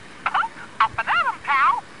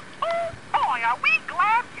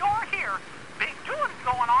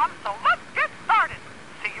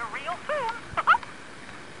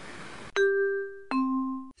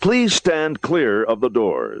Please stand clear of the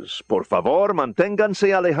doors. Por favor,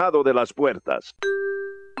 manténganse alejado de las puertas.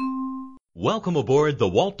 Welcome aboard the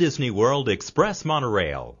Walt Disney World Express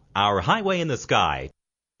Monorail, our highway in the sky.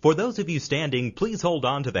 For those of you standing, please hold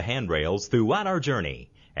on to the handrails throughout our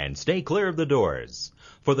journey and stay clear of the doors.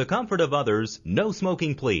 For the comfort of others, no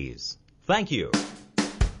smoking, please. Thank you.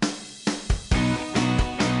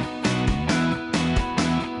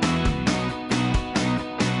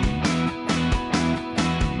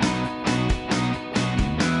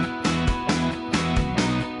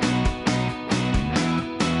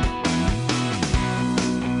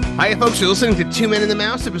 Hi, folks. You're listening to Two Men and the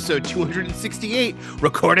Mouse, episode 268,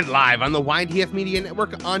 recorded live on the YDF Media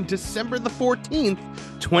Network on December the 14th,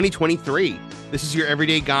 2023. This is your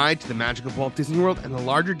everyday guide to the magic of Walt Disney World and the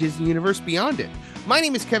larger Disney universe beyond it. My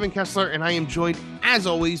name is Kevin Kessler, and I am joined, as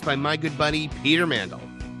always, by my good buddy, Peter Mandel.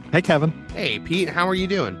 Hey, Kevin. Hey, Pete. How are you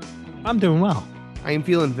doing? I'm doing well. I am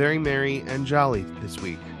feeling very merry and jolly this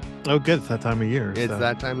week. Oh, good. It's that time of year. It's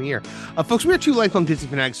that time of year. Folks, we are two lifelong Disney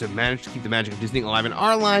fanatics who have managed to keep the magic of Disney alive in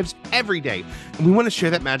our lives every day, and we want to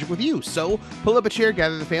share that magic with you. So pull up a chair,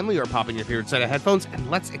 gather the family, or pop in your favorite set of headphones,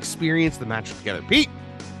 and let's experience the magic together. Pete.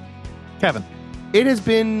 Kevin. It has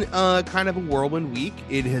been kind of a whirlwind week.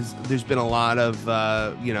 There's been a lot of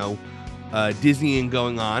Disneying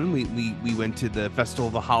going on. We went to the Festival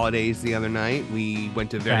of the Holidays the other night. We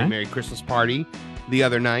went to Very Merry Christmas Party the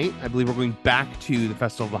other night. I believe we're going back to the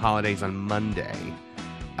Festival of the Holidays on Monday.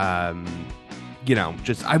 I'm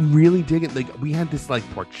really digging. Like, we had this like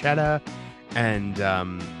porchetta and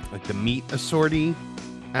like the meat assortie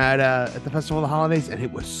at the Festival of the Holidays, and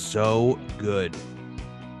it was so good.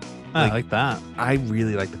 I like that. I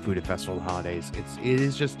really like the food at Festival of the Holidays. It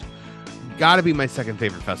is just got to be my second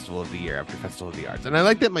favorite festival of the year after Festival of the Arts, and I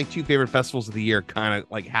like that my two favorite festivals of the year kind of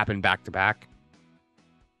like happen back to back.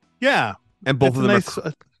 Yeah. And both of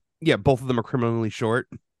them are criminally short.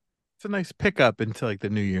 It's a nice pickup into like the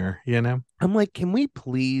new year, you know? I'm like, can we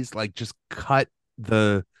please like just cut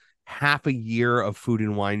the half a year of Food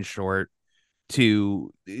and Wine short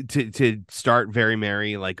to start Very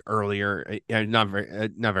Merry like earlier? Not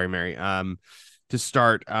very merry. To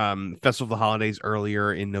start Festival of the Holidays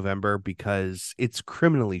earlier in November, because it's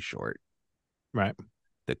criminally short. Right.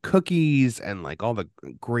 The cookies and like all the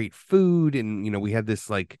great food, and we had this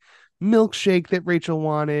like milkshake that Rachel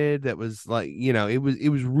wanted that was like, it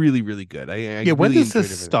was really, really good. When does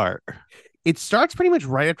this start? It starts pretty much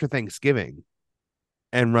right after Thanksgiving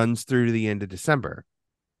and runs through to the end of December.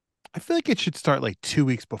 I feel like it should start like 2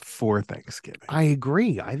 weeks before Thanksgiving. I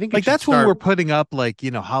agree. I think like that's when we're putting up like,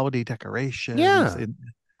 holiday decorations. Yeah.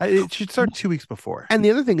 It should start 2 weeks before. And the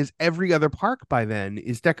other thing is every other park by then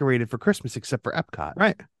is decorated for Christmas except for Epcot.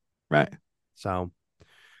 Right. So,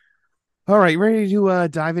 all right, ready to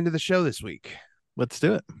dive into the show this week? Let's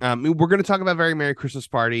do it. We're going to talk about Very Merry Christmas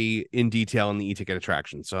Party in detail in the e-ticket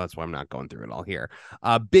attraction, so that's why I'm not going through it all here.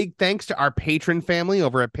 Big thanks to our patron family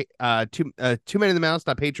over at Two Men in the Mouse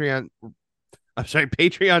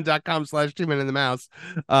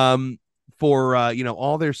patreon.com/2meninthemouse for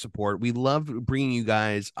all their support. We love bringing you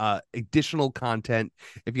guys additional content.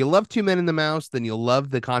 If you love Two Men in the Mouse, then you'll love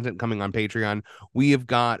the content coming on Patreon. We have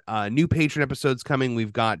got new patron episodes coming.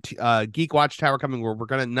 We've got Geek Watchtower coming, where we're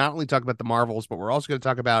going to not only talk about the Marvels, but we're also going to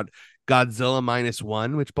talk about Godzilla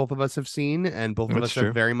 -1, which both of us have seen and both of us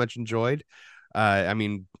have very much enjoyed.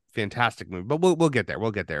 Fantastic movie, but we'll get there.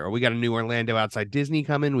 We got a new Orlando Outside Disney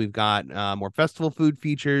coming. We've got more festival food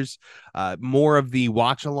features, more of the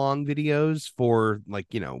watch along videos for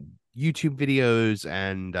YouTube videos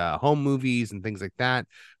and home movies and things like that.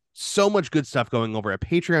 So much good stuff going over at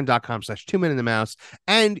patreon.com/2meninthemouse,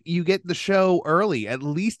 and you get the show early, at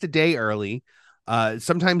least a day early,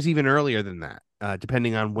 sometimes even earlier than that,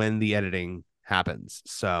 depending on when the editing happens.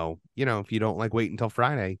 So if you don't like wait until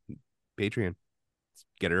Friday, Patreon.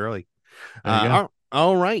 Get it early.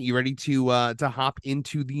 All right. You ready to hop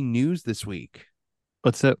into the news this week?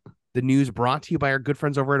 Let's do it. The news brought to you by our good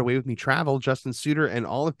friends over at Away With Me Travel. Justin Suter and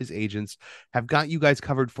all of his agents have got you guys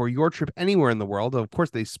covered for your trip anywhere in the world. Of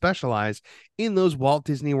course, they specialize in those Walt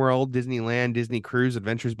Disney World, Disneyland, Disney Cruise,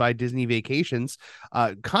 Adventures by Disney vacations.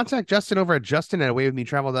 Contact Justin over at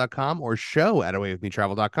justin@awaywithmetravel.com or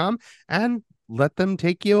show@awaywithmetravel.com and let them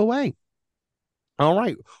take you away. All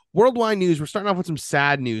right. Worldwide news. We're starting off with some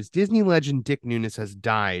sad news. Disney legend Dick Nunis has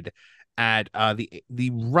died at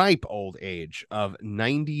the ripe old age of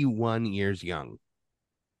 91 years young.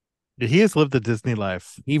 He has lived a Disney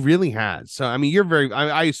life. He really has. So,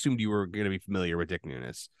 I assumed you were going to be familiar with Dick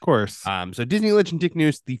Nunis. Of course. So Disney legend Dick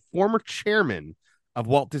Nunis, the former chairman of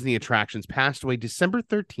Walt Disney Attractions, passed away December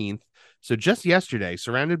 13th, So just yesterday,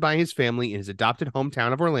 surrounded by his family in his adopted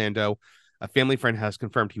hometown of Orlando, a family friend has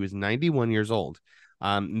confirmed he was 91 years old.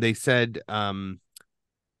 They said, Bob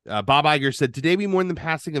Iger said, today we mourn the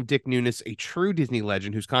passing of Dick Nunis, a true Disney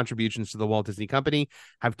legend whose contributions to the Walt Disney Company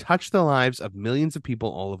have touched the lives of millions of people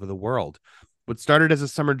all over the world. What started as a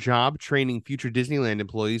summer job training future Disneyland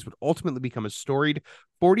employees would ultimately become a storied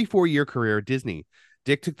 44-year career at Disney.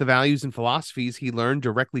 Dick took the values and philosophies he learned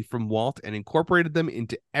directly from Walt and incorporated them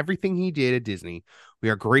into everything he did at Disney. We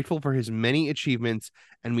are grateful for his many achievements,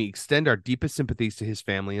 and we extend our deepest sympathies to his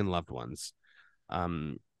family and loved ones.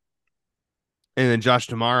 And then Josh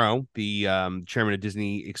Tomorrow, the chairman of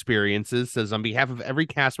Disney Experiences, says, on behalf of every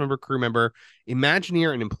cast member, crew member,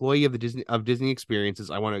 Imagineer, and employee of Disney Experiences,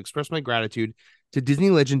 I want to express my gratitude to Disney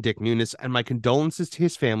legend Dick Nunis and my condolences to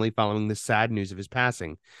his family following the sad news of his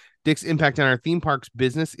passing. Dick's impact on our theme parks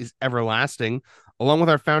business is everlasting. Along with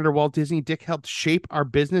our founder, Walt Disney, Dick helped shape our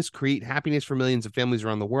business, create happiness for millions of families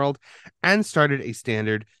around the world, and started a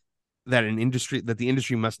standard that the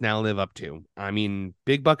industry must now live up to. I mean,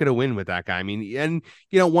 big bucket of win with that guy. I mean, and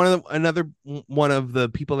another one of the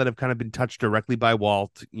people that have kind of been touched directly by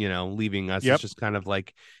Walt, leaving us. Yep. It's just kind of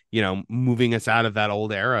like, moving us out of that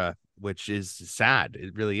old era, which is sad.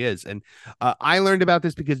 It really is. And I learned about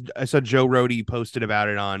this because I saw Joe Rohde posted about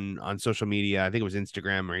it on social media. I think it was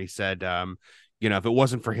Instagram, where he said, if it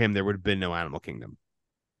wasn't for him, there would have been no Animal Kingdom.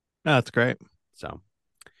 Oh, that's great. So.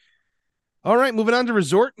 All right, moving on to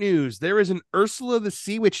resort news. There is an Ursula the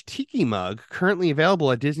Sea Witch tiki mug currently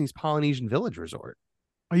available at Disney's Polynesian Village Resort.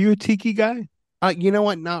 Are you a tiki guy? You know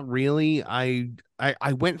what? Not really. I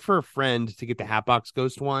went for a friend to get the Hatbox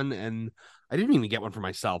Ghost one, and I didn't even get one for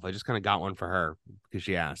myself. I just kind of got one for her because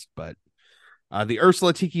she asked. But the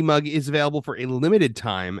Ursula Tiki mug is available for a limited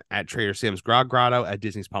time at Trader Sam's Grog Grotto at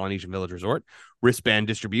Disney's Polynesian Village Resort. Wristband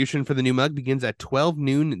distribution for the new mug begins at 12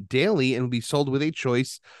 noon daily and will be sold with a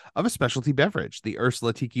choice of a specialty beverage. The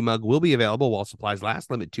Ursula Tiki mug will be available while supplies last,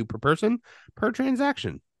 limit 2 per person per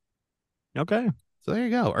transaction. Okay. So there you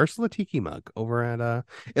go. Ursula Tiki mug over at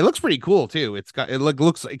it looks pretty cool too. It kind of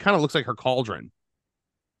looks like her cauldron.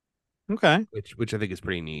 Okay. Which I think is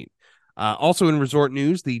pretty neat. Also in resort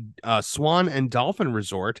news, the Swan and Dolphin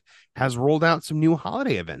Resort has rolled out some new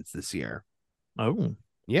holiday events this year. Oh.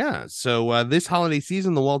 Yeah, so this holiday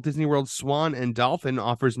season, the Walt Disney World Swan and Dolphin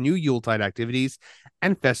offers new Yuletide activities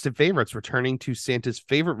and festive favorites, returning to Santa's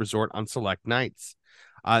favorite resort on select nights.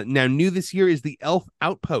 Now, new this year is the Elf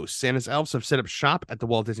Outpost. Santa's elves have set up shop at the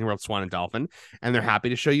Walt Disney World Swan and Dolphin, and they're happy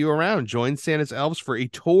to show you around. Join Santa's elves for a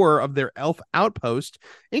tour of their Elf Outpost,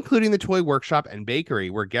 including the toy workshop and bakery,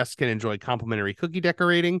 where guests can enjoy complimentary cookie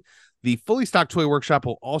decorating. The fully stocked toy workshop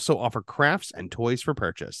will also offer crafts and toys for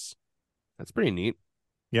purchase. That's pretty neat.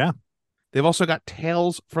 Yeah. They've also got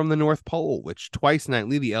Tales from the North Pole, which twice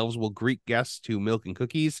nightly the elves will greet guests to milk and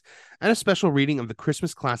cookies, and a special reading of the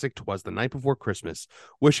Christmas classic 'Twas the Night Before Christmas,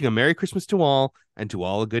 wishing a Merry Christmas to all and to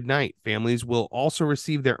all a good night. Families will also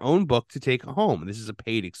receive their own book to take home. This is a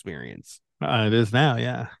paid experience. It is now,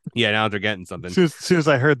 yeah. Yeah, now they're getting something. As soon as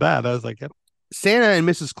I heard that, I was like, yep. Santa and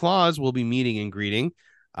Mrs. Claus will be meeting and greeting.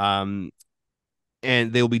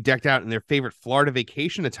 And they will be decked out in their favorite Florida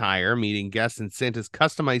vacation attire, meeting guests in Santa's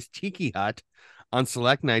customized tiki hut on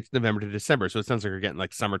select nights, November to December. So it sounds like we're getting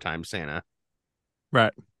like summertime Santa.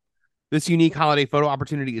 Right. This unique holiday photo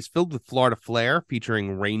opportunity is filled with Florida flair,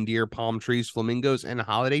 featuring reindeer, palm trees, flamingos, and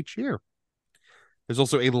holiday cheer. There's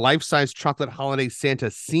also a life-size chocolate holiday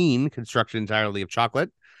Santa scene constructed entirely of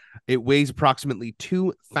chocolate. It weighs approximately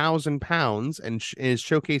 2,000 pounds and is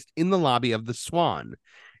showcased in the lobby of the Swan.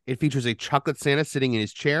 It features a chocolate Santa sitting in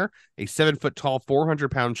his chair, a 7-foot-tall,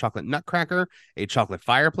 400-pound chocolate nutcracker, a chocolate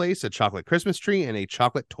fireplace, a chocolate Christmas tree, and a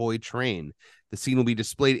chocolate toy train. The scene will be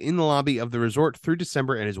displayed in the lobby of the resort through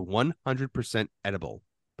December and is 100% edible,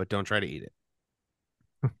 but don't try to eat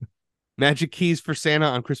it. Magic keys for Santa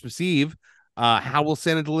on Christmas Eve. How will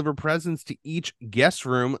Santa deliver presents to each guest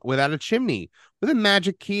room without a chimney? With a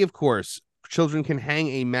magic key, of course. Children can hang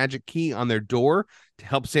a magic key on their door to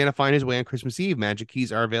help Santa find his way on Christmas Eve. Magic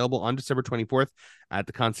keys are available on December 24th at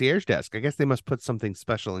the concierge desk. I guess they must put something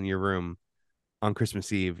special in your room on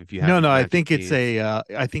Christmas Eve if you have. No, I think keys.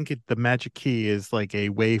 The magic key is like a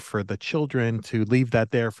way for the children to leave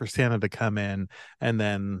that there for Santa to come in, and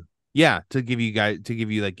then to give you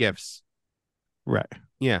like gifts. Right.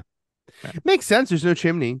 Yeah. Makes sense. There's no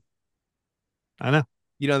chimney. I know.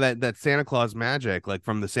 That Santa Claus magic, like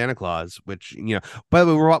from the Santa Claus, which, by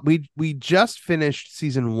the way, we just finished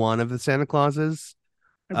season 1 of the Santa Clauses.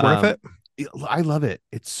 Worth it? I love it.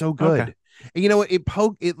 It's so good. Okay. And you know what?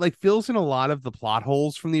 It like fills in a lot of the plot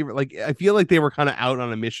holes from the, like, I feel like they were kind of out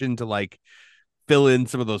on a mission to like fill in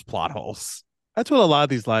some of those plot holes. That's what a lot of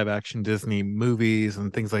these live action Disney movies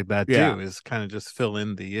and things like that Yeah. do, is kind of just fill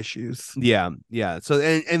in the issues. Yeah, yeah. So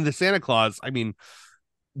and the Santa Claus, I mean,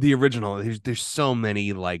 the original, there's so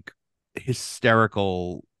many like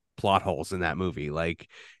hysterical plot holes in that movie. Like,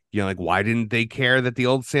 like why didn't they care that the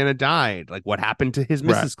old Santa died? Like what happened to his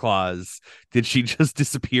Right. Mrs. Claus? Did she just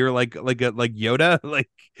disappear like Yoda? Like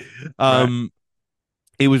Right.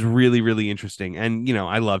 it was really, really interesting. And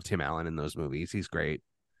I love Tim Allen in those movies. He's great.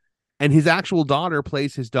 And his actual daughter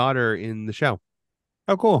plays his daughter in the show.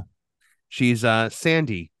 Oh, cool. She's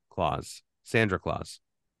Sandra Claus.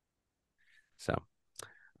 So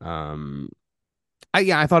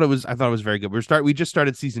I thought it was very good. We just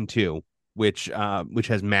started season 2, which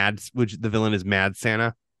the villain is Mad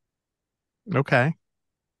Santa, Okay.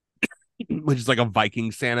 which is like a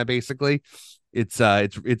Viking Santa basically. It's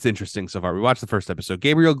interesting so far. We watched the first episode.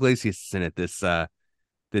 Gabriel Iglesias is in it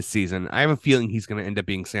this season. I have a feeling he's going to end up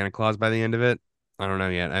being Santa Claus by the end of it. I don't know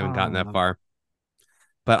yet. I haven't gotten that far.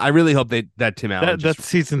 But I really hope that Tim Allen That's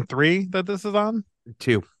season 3 that this is on?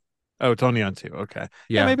 2. Oh, it's only on 2. Okay.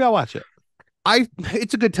 Yeah, maybe I'll watch it.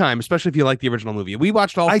 It's a good time, especially if you like the original movie. We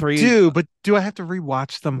watched all 3. I do, but do I have to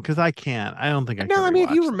rewatch them? Because I can't. I don't think I can. No, I mean,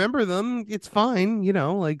 if you rewatch them. remember them, it's fine.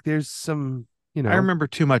 Like there's some, I remember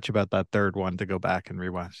too much about that third one to go back and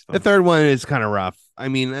rewatch them. The third one is kind of rough. I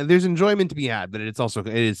mean, there's enjoyment to be had, but it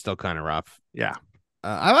is still kind of rough. Yeah.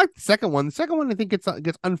 I like the second one. The second one, I think, gets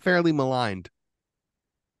unfairly maligned.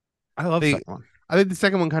 I love the second one. I think the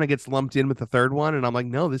second one kind of gets lumped in with the third one, and I'm like,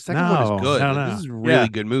 no, the second one is good. No. This is a really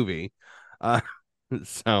good movie. The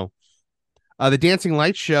Dancing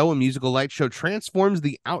Lights Show, a musical light show, transforms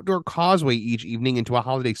the outdoor causeway each evening into a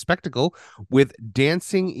holiday spectacle with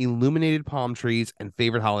dancing, illuminated palm trees, and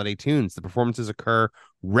favorite holiday tunes. The performances occur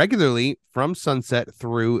regularly from sunset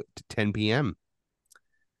through to 10 p.m.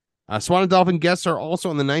 Swan and Dolphin guests are also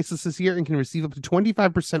on the nice list this year and can receive up to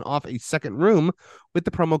 25% off a second room with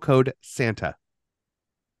the promo code SANTA.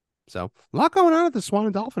 So, a lot going on at the Swan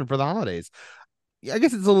and Dolphin for the holidays. I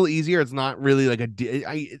guess it's a little easier. It's not really like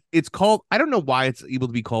it's called, I don't know why it's able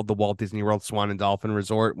to be called the Walt Disney World Swan and Dolphin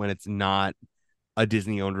Resort when it's not a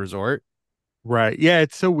Disney owned resort. Right. Yeah.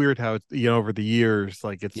 It's so weird how it's, over the years,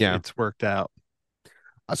 like it's worked out.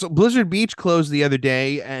 So Blizzard Beach closed the other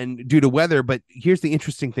day and due to weather, but here's the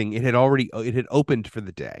interesting thing. It had opened for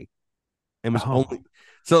the day and was only,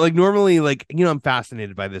 so like normally, like, I'm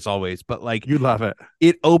fascinated by this always, but like you love it.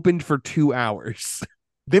 It opened for 2 hours.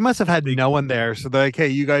 They must have had no one there. So they're like, hey,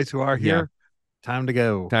 you guys who are here, time to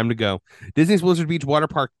go. Time to go. Disney's Blizzard Beach Water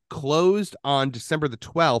Park closed on December the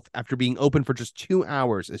 12th after being open for just 2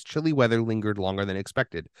 hours as chilly weather lingered longer than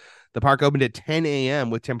expected. The park opened at 10 a.m.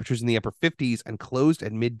 with temperatures in the upper 50s and closed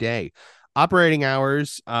at midday. Operating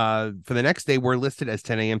hours for the next day were listed as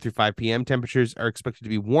 10 a.m. through 5 p.m. Temperatures are expected to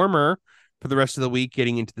be warmer for the rest of the week,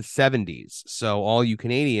 getting into the 70s. So all you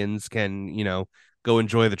Canadians can, go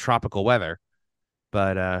enjoy the tropical weather.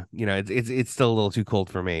 But it's still a little too cold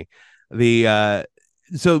for me.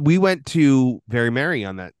 So we went to Very Merry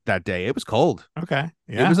on that day. It was cold. Okay.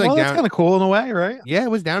 Yeah. It was like that's kind of cool in a way, right? Yeah, it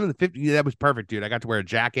was down in the 50s. That was perfect, dude. I got to wear a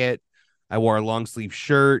jacket. I wore a long sleeve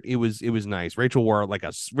shirt. It was nice. Rachel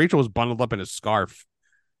was bundled up in a scarf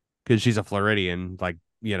because she's a Floridian, like,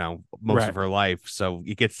 most of her life. So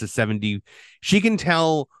it gets to 70. She can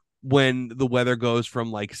tell when the weather goes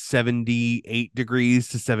from like 78 degrees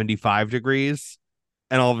to 75 degrees.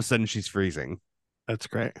 And all of a sudden she's freezing. That's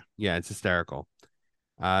great. Yeah, it's hysterical.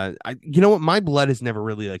 You know what? My blood has never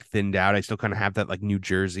really like thinned out. I still kind of have that like New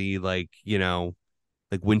Jersey, like,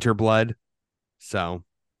 like winter blood. So,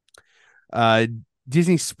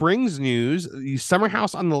 Disney Springs news: the Summer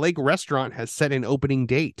House on the Lake restaurant has set an opening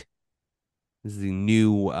date. This is the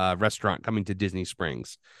new restaurant coming to Disney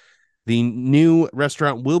Springs. The new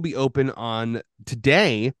restaurant will be open on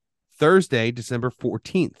today, Thursday, December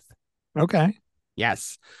 14th. Okay.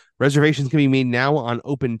 Yes. Reservations can be made now on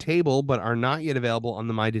Open Table, but are not yet available on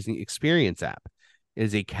the My Disney Experience app. It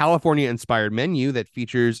is a California-inspired menu that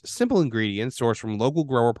features simple ingredients sourced from local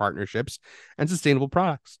grower partnerships and sustainable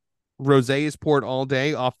products. Rosé is poured all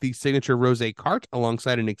day off the signature rosé cart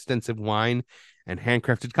alongside an extensive wine and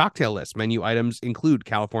handcrafted cocktail list. Menu items include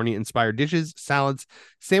California-inspired dishes, salads,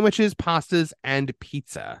 sandwiches, pastas, and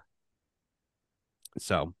pizza.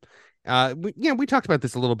 So, we talked about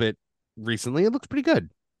this a little bit recently. It looks pretty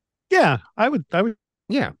good. Yeah, I would.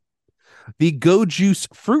 Yeah. The Go Juice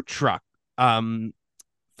food truck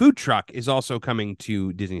is also coming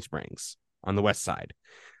to Disney Springs on the west side.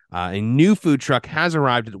 A new food truck has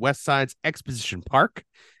arrived at West Side's Exposition Park.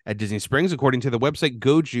 at Disney Springs. According to the website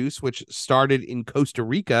Go Juice, which started in Costa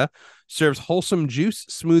Rica, serves wholesome juice,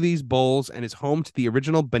 smoothies, bowls, and is home to the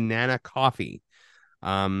original banana coffee.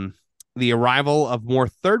 The arrival of more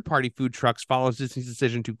third-party food trucks follows Disney's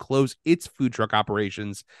decision to close its food truck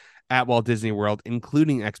operations at Walt Disney World,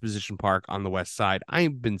 including Exposition Park on the west side.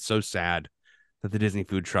 I've been so sad that the Disney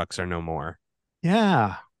food trucks are no more.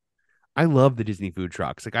 Yeah. I love the Disney food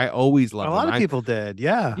trucks. Like I always loved A them. lot of people did.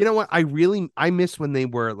 Yeah. You know what? I miss when they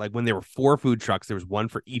were like when there were 4 food trucks. There was one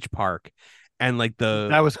for each park, and like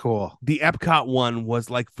That was cool. the Epcot one was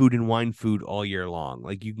like food and wine food all year long.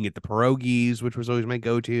 Like you can get the pierogies, which was always my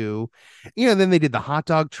go-to. Then they did the hot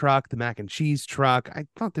dog truck, the mac and cheese truck. I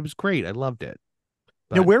thought it was great. I loved it.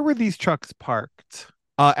 Now, But where were these trucks parked?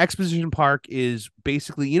 Exposition Park is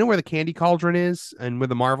basically where the Candy Cauldron is and where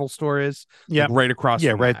the Marvel store is. Yeah, Like right across.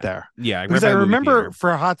 Yeah, from right that. there. Yeah, Because right I by the movie remember theater.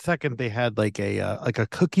 for a hot second they had like a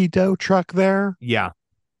cookie dough truck there. Yeah,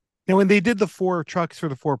 Now, when they did the 4 trucks for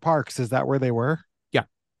the 4 parks, is that where they were? Yeah.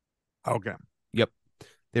 Okay. Yep.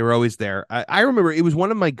 They were always there. I remember it was one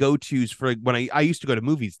of my go-tos for when I used to go to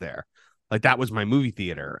movies there. Like that was my movie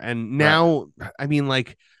theater. And now, I mean,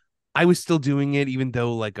 like I was still doing it, even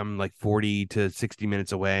though like I'm like 40 to 60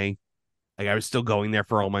 minutes away. Like I was still going there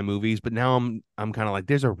for all my movies, but now I'm kind of like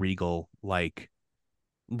there's a Regal like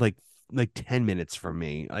 10 minutes from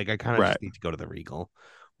me. Like I kind of just need to go to the Regal,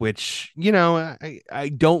 which I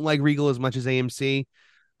don't like Regal as much as AMC.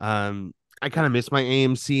 I kind of miss my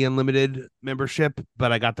AMC Unlimited membership,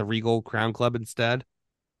 but I got the Regal Crown Club instead.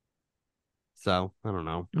 So I don't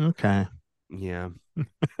know. Okay. Yeah.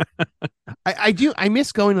 I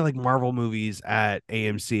miss going to like Marvel movies at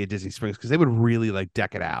AMC at Disney Springs because they would really like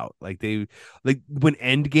deck it out. Like when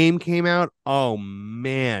Endgame came out, oh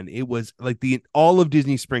man, it was like all of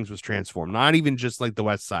Disney Springs was transformed. Not even just like the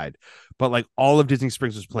West Side, but like all of Disney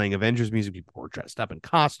Springs was playing Avengers music. People were dressed up in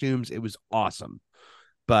costumes. It was awesome.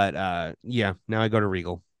 But yeah, now I go to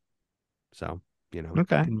Regal. So,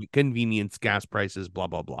 Okay. Convenience, gas prices, blah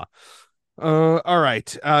blah blah. All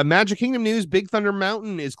right. Magic Kingdom news: Big Thunder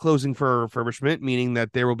Mountain is closing for refurbishment, meaning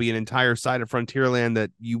that there will be an entire side of Frontierland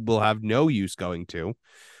that you will have no use going to.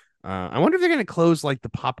 I wonder if they're going to close like the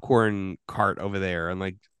popcorn cart over there, and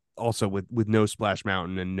like also with no Splash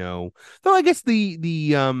Mountain and no. Though I guess there's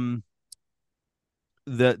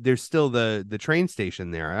still the train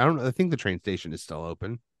station there. I think the train station is still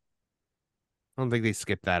open. I don't think they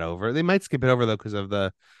skipped that over. They might skip it over though because of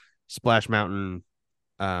the Splash Mountain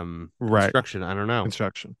construction. I don't know.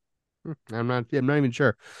 Construction. I'm not even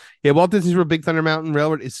sure. Yeah, Walt Disney World Big Thunder Mountain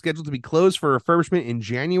Railroad is scheduled to be closed for refurbishment in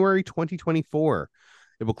January 2024.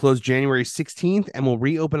 It will close January 16th and will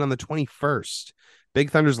reopen on the 21st. Big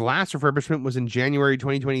Thunder's last refurbishment was in January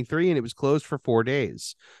 2023 and it was closed for 4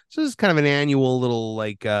 days. So this is kind of an annual little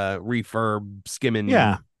like refurb skimming.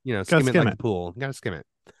 Yeah. Skim it like a pool. Gotta skim it.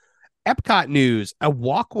 Epcot news: a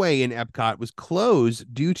walkway in Epcot was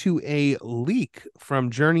closed due to a leak from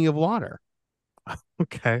Journey of Water.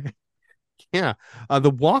 Okay. Yeah. The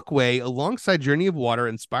walkway alongside Journey of Water,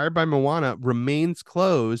 inspired by Moana, remains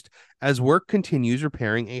closed as work continues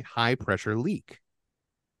repairing a high-pressure leak.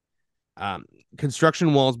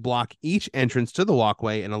 Construction walls block each entrance to the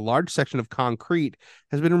walkway, and a large section of concrete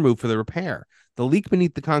has been removed for the repair. The leak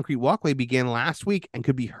beneath the concrete walkway began last week and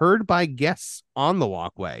could be heard by guests on the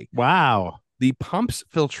walkway. Wow. The pumps,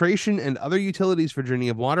 filtration, and other utilities for Journey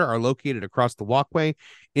of Water are located across the walkway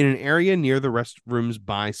in an area near the restrooms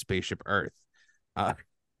by Spaceship Earth.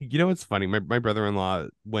 It's funny. My brother-in-law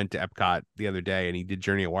went to Epcot the other day and he did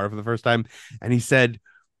Journey of Water for the first time. And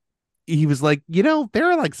he was like, there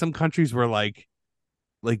are like some countries where like,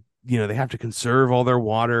 they have to conserve all their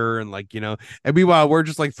water and and meanwhile, we're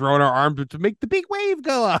just like throwing our arms to make the big wave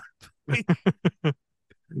go up.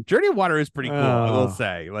 Journey of Water is pretty cool, I will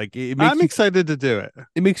say. Like I'm excited to do it.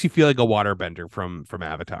 It makes you feel like a waterbender from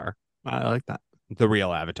Avatar. I like that. The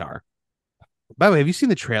real Avatar. By the way, have you seen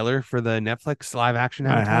the trailer for the Netflix live action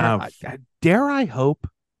Avatar? I have. Dare I hope?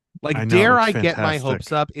 Dare I get my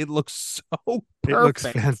hopes up? It looks so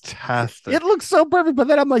perfect. It looks fantastic. It looks so perfect. But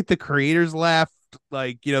then I'm like, the creators left.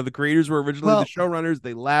 The creators were originally the showrunners.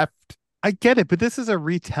 They left. I get it, but this is a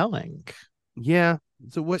retelling. Yeah.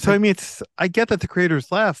 So what? So I mean, I get that the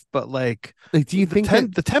creators left, but do you think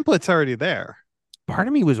the template's already there? Part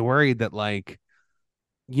of me was worried that oh,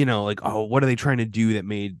 what are they trying to do that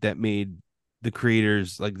made the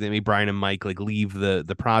creators they made Brian and Mike leave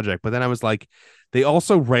the project? But then I was like, they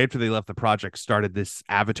also right after they left the project started this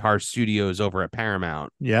Avatar Studios over at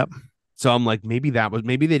Paramount. Yep. So I'm like, maybe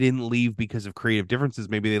they didn't leave because of creative differences.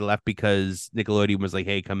 Maybe they left because Nickelodeon was like,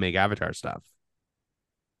 hey, come make Avatar stuff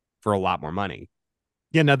for a lot more money.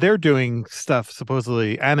 Yeah, now they're doing stuff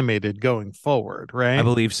supposedly animated going forward, I right?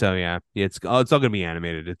 believe so. Yeah. Yeah. It's all gonna be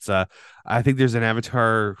animated. I think there's an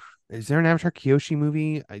Avatar. Is there an Avatar Kyoshi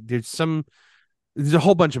movie? There's a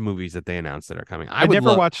whole bunch of movies that they announced that are coming. I I would never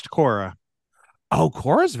love. watched Korra. Oh,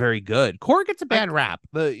 Korra's very good. Korra gets a I bad rap.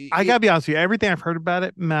 I gotta be honest with you, everything I've heard about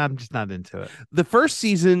it, man, I'm just not into it. The first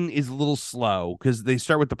season is a little slow because they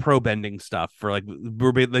start with the pro bending stuff for like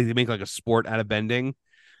they make like a sport out of bending,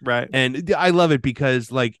 Right. and I love it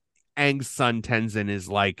because like Aang's son Tenzin is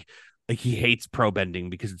like he hates pro bending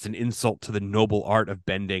because it's an insult to the noble art of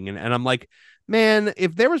bending, and I'm like, man,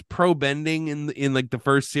 if there was pro bending in like the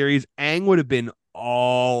first series, Aang would have been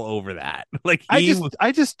all over that. Like I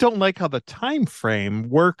just don't like how the time frame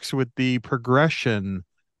works with the progression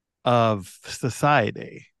of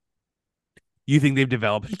society. you think they've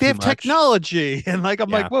developed They too have much? technology, and like I'm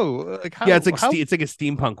Yeah, like, whoa, like yeah, it's how it's like a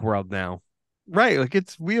steampunk world now. right? Like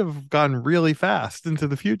we have gone really fast into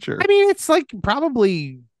the I future. mean, it's like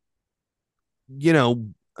probably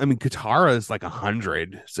I mean, Katara is like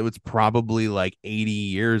 100, so it's probably like 80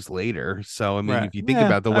 years later. So, I mean, Right. if you think Yeah.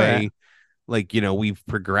 about the All right. way, like, we've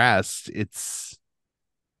progressed, it's,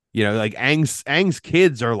 like Aang's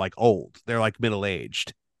kids are like old. They're like middle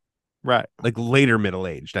aged, Right. like later middle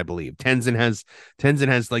aged, I believe. Tenzin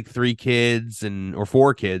has like three kids or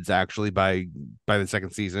four kids actually by the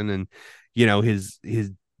second season, and his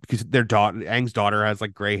because their daughter Aang's daughter has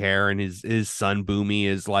like gray hair, and his son Boomy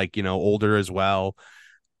is like older as well.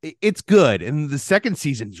 It's good, and the second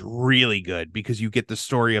season's really good because you get the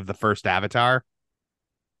story of the first Avatar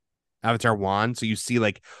 1. So you see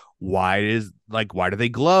like why do they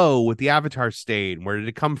glow with the Avatar state, and where did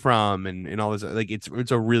it come from, and all this, like it's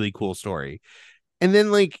a really cool story. And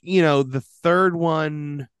then like the third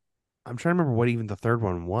one, I'm trying to remember what even the third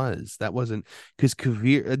one was. That wasn't because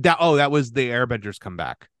Kavir, that was the Airbenders come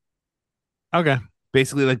back, Okay.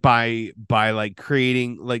 basically, like by like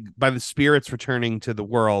creating, like by the spirits returning to the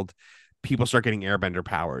world, people start getting airbender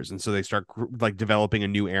powers, and so they start like developing a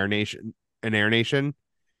new air nation.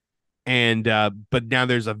 And but now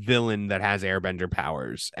there's a villain that has airbender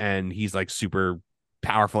powers, and he's like super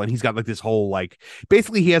powerful, and he's got like this whole, like,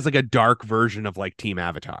 basically he has like a dark version of like Team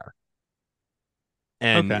Avatar.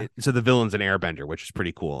 And Okay. so the villain's an airbender, which is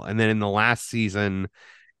pretty cool. And then in the last season,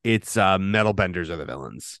 it's metal benders are the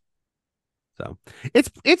villains. So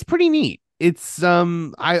it's pretty neat.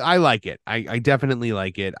 I like it. I definitely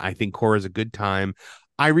like it. I think Korra's a good time.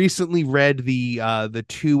 I recently read the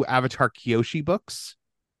two Avatar Kyoshi books.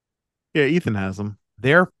 Yeah, Ethan has them.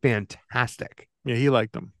 They're fantastic. Yeah, he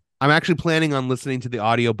liked them. I'm actually planning on listening to the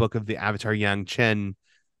audiobook of the Avatar Yang Chen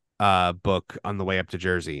book on the way up to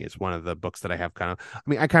Jersey. It's one of the books that I have I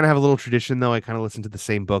mean, I kind of have a little tradition though. I kind of listen to the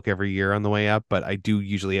same book every year on the way up, but I do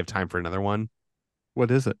usually have time for another one.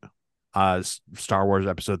 What is it? Star Wars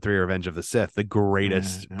Episode 3: Revenge of the Sith, the Yeah,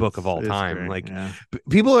 greatest book of all it's time. great. Like, Yeah.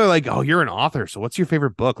 people are like, "Oh, you're an author, so what's your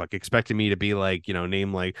favorite book?" Like, expecting me to be like,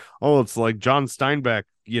 name like, "Oh, it's like John Steinbeck."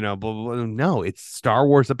 Blah, blah, blah. No, it's Star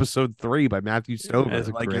Wars Episode 3 by Matthew Stover. It's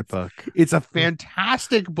a Like, great book. it's a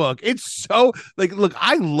fantastic book. It's so, like, look,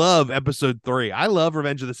 I love Episode 3. I love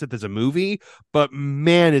Revenge of the Sith as a movie, but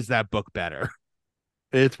man, is that book better.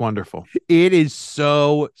 It's wonderful. It is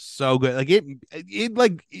so good. Like,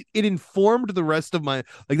 it informed the rest of my,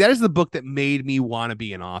 like, that is the book that made me want to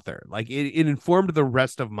be an author. Like, it informed the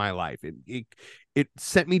rest of my life. It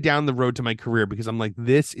sent me down the road to my career because I'm like,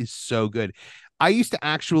 this is so good. I used to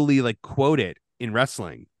actually like quote it in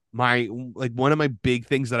wrestling. My, like, one of my big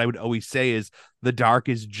things that I would always say is, the dark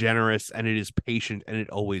is generous and it is patient and it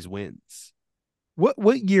always wins.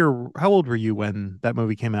 What year, how old were you when that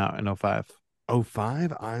movie came out in 05?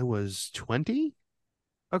 05, I was 20.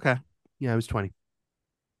 Okay. Yeah, I was 20.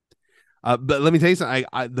 But let me tell you something.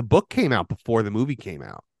 The book came out before the movie came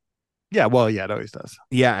out. Yeah, well, yeah, it always does.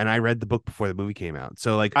 Yeah, and I read the book before the movie came out.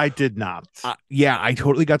 So like, I did not. yeah, I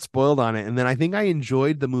totally got spoiled on it, and then I think I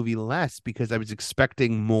enjoyed the movie less because I was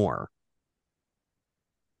expecting more.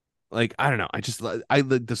 Like, I don't know. I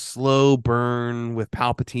like the slow burn with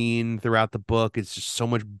Palpatine throughout the book. It's just so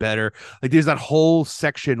much better. Like, there's that whole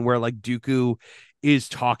section where like Dooku is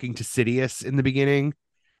talking to Sidious in the beginning,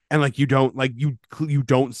 and like you don't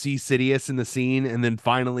see Sidious in the scene, and then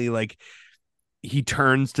finally like he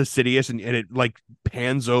turns to Sidious, and it like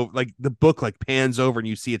pans over, like the book like pans over, and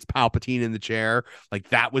you see it's Palpatine in the chair. Like,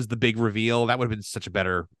 that was the big reveal. That would have been such a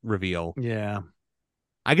better reveal. Yeah.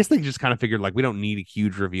 I guess they just kind of figured like we don't need a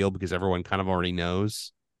huge reveal because everyone kind of already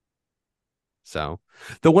knows. So,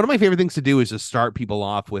 though, one of my favorite things to do is to start people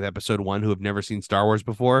off with Episode 1 who have never seen Star Wars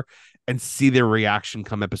before and see their reaction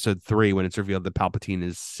come Episode 3 when it's revealed that Palpatine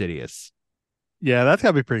is Sidious. Yeah, that's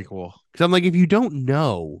gotta be pretty cool. Because I'm like, if you don't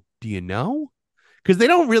know, do you know? Because they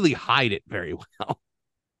don't really hide it very well.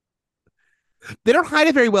 They don't hide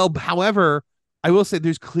it very well. However, I will say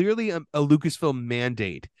there's clearly a Lucasfilm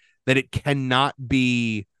mandate that it cannot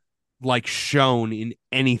be like shown in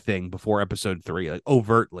anything before episode 3, like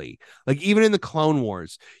overtly. Like even in the Clone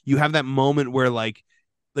Wars, you have that moment where like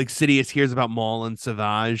Sidious hears about Maul and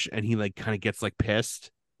Savage and he like kind of gets like pissed.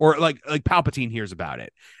 Or like Palpatine hears about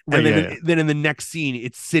it. And Right, then yeah. then in the next scene,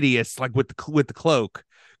 it's Sidious like with the cloak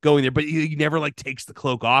going there, but he never like takes the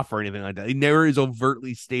cloak off or anything like that. He never is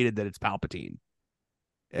overtly stated that it's Palpatine.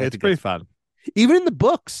 I It's think pretty that's fun. even in the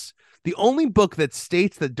books. The only book that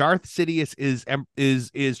states that Darth Sidious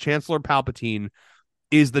is Chancellor Palpatine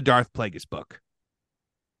is the Darth Plagueis book.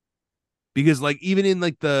 Because like even in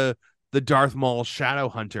like the Darth Maul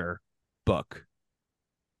Shadowhunter book,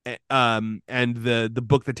 and the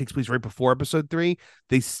book that takes place right before episode 3,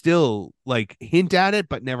 they still like hint at it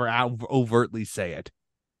but never overtly say it.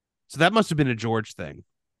 So that must have been a George thing,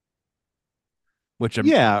 which I'm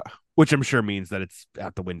Yeah. which I'm sure means that it's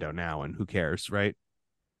out the window now, and who cares, right?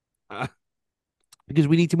 Uh, because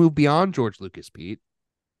we need to move beyond George Lucas, Pete.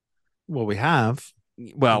 Well, we have,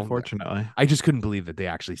 Well, unfortunately. I just couldn't believe that they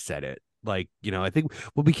actually said it. Like, I think,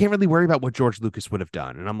 well, we can't really worry about what George Lucas would have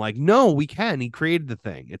done. And I'm like, no, we can. He created the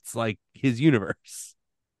thing. It's like his universe.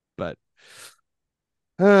 But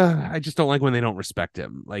I just don't like when they don't respect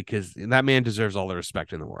him. Like, because that man deserves all the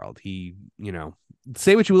respect in the world. He,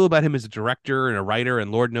 say what you will about him as a director and a writer.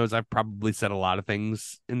 And Lord knows I've probably said a lot of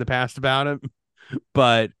things in the past about him.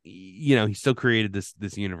 But he still created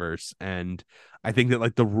this universe, and I think that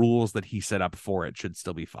like the rules that he set up for it should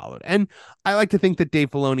still be followed. And I like to think that Dave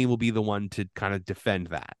Filoni will be the one to kind of defend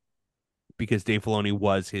that, because Dave Filoni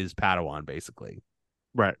was his Padawan basically.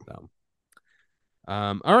 Right. So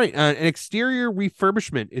all right, an exterior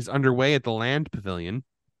refurbishment is underway at the Land Pavilion.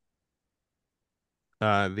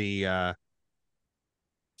 The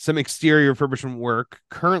some exterior refurbishment work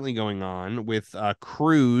currently going on with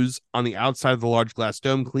crews on the outside of the large glass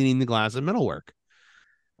dome cleaning the glass and metalwork.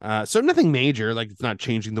 So nothing major, like it's not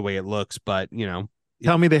changing the way it looks, but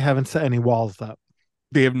Tell me they haven't set any walls up.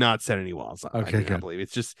 they have not set any walls up. Okay, I cannot good. believe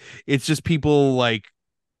it's just people like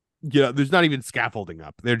there's not even scaffolding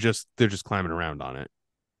up. They're just climbing around on it.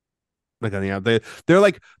 Like on the out, they're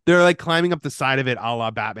like climbing up the side of it, a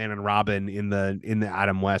la Batman and Robin in the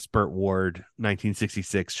Adam West Burt Ward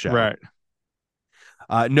 1966 show. Right.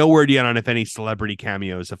 No word yet on if any celebrity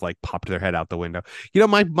cameos have like popped their head out the window.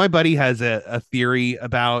 My buddy has a theory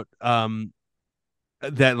about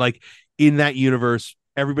that like in that universe,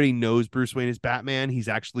 everybody knows Bruce Wayne is Batman. He's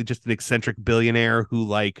actually just an eccentric billionaire who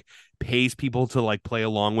like pays people to like play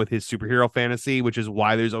along with his superhero fantasy, which is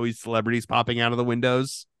why there's always celebrities popping out of the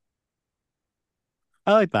windows.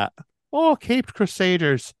 I like that. Oh, caped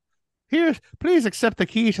crusaders. Here, please accept the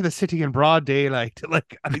key to the city in broad daylight.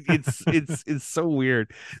 Like, I mean, it's so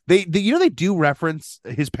weird. They do reference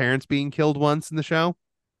his parents being killed once in the show.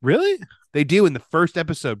 Really? They do in the first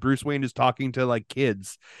episode. Bruce Wayne is talking to like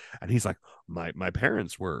kids, and he's like, "My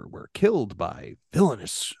parents were killed by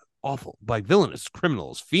villainous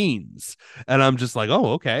criminals, fiends." And I'm just like,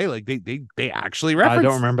 "Oh, okay." Like they actually reference. I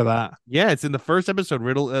don't remember that. Yeah, it's in the first episode,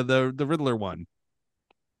 the Riddler one.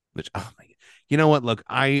 Which, oh my, you know what? Look,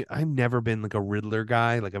 I've never been like a Riddler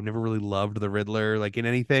guy. Like I've never really loved the Riddler like in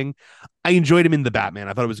anything. I enjoyed him in the Batman.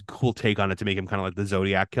 I thought it was a cool take on it to make him kind of like the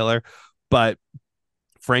Zodiac killer. But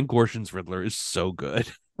Frank Gorshin's Riddler is so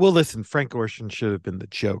good. Well, listen, Frank Ocean should have been the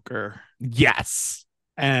Joker. Yes.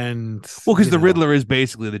 And Well, because the Riddler is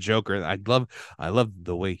basically the Joker. I love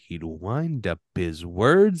the way he'd wind up his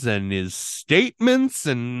words and his statements,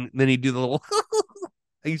 and then he'd do the little.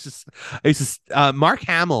 I used to Mark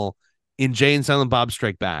Hamill in Jay and Silent Bob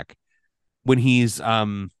Strike Back when he's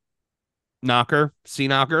Knocker, C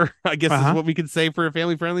Knocker, I guess is what we could say for a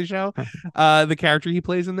family friendly show. The character he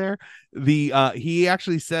plays in there, he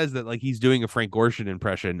actually says that like he's doing a Frank Gorshin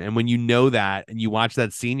impression, and when you know that and you watch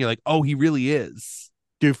that scene, you're like, oh, he really is.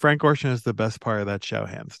 Dude, Frank Ocean is the best part of that show,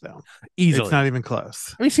 hands down. Easily. It's not even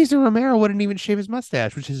close. I mean, Cesar Romero wouldn't even shave his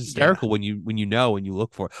mustache, which is hysterical when you know and you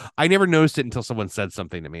look for it. I never noticed it until someone said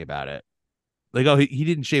something to me about it. Like, oh, he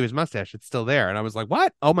didn't shave his mustache. It's still there. And I was like,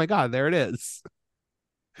 what? Oh my God, there it is.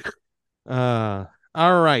 All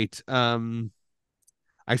right.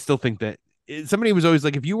 I still think that somebody was always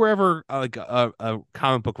like, if you were ever like a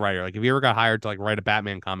comic book writer, like if you ever got hired to like write a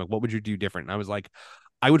Batman comic, what would you do different? And I was like,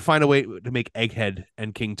 I would find a way to make Egghead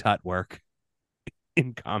and King Tut work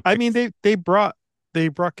in comics. I mean, they brought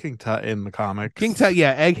King Tut in the comics. King Tut,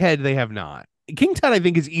 yeah. Egghead, they have not. King Tut, I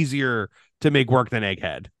think, is easier to make work than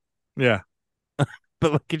Egghead. Yeah.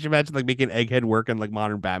 But like, could you imagine like making Egghead work in like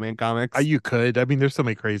modern Batman comics? You could. I mean, there's so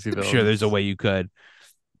many crazy I'm villains. sure there's a way you could.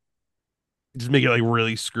 Just make it like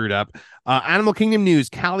really screwed up. Animal Kingdom news: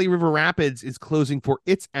 Cali River Rapids is closing for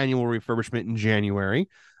its annual refurbishment in January.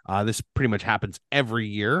 This pretty much happens every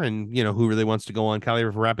year, and you know who really wants to go on Cali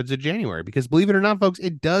River Rapids in January? Because believe it or not, folks,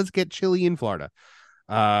 it does get chilly in Florida.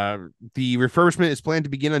 The refurbishment is planned to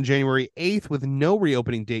begin on January 8th with no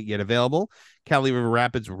reopening date yet available. Cali River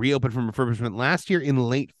Rapids reopened from refurbishment last year in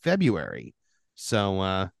late February.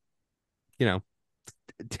 So, you know,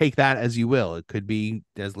 take that as you will. It could be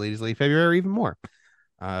as late as late February or even more.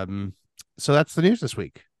 So that's the news this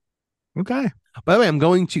week. Okay. By the way, I'm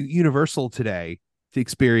going to Universal today to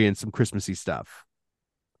experience some Christmassy stuff.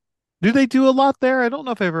 Do they do a lot there? I don't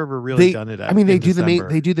know if I've ever really done it. I mean, they do December.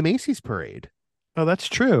 they do the Macy's parade. Oh, that's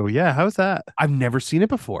true. Yeah. How's that? I've never seen it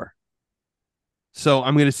before. So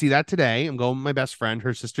I'm going to see that today. I'm going with my best friend.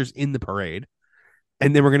 Her sister's in the parade.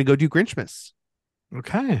 And then we're going to go do Grinchmas.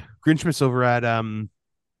 Okay. Grinchmas over at Islands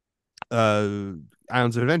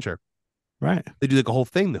of Adventure. Right. They do like a whole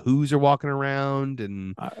thing. The Who's are walking around,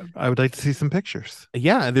 and I would like to see some pictures.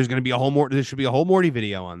 Yeah, there should be a whole Morty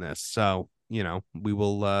video on this. So, you know,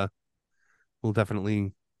 we'll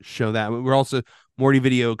definitely show that. We're also Morty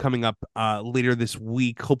video coming up later this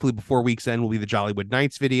week. Hopefully before week's end will be the Jollywood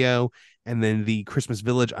Nights video, and then the Christmas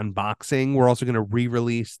Village unboxing. We're also going to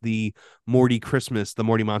re-release the Morty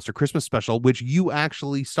Monster Christmas special, which you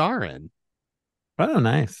actually star in. Oh,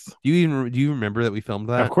 nice. Do you remember that we filmed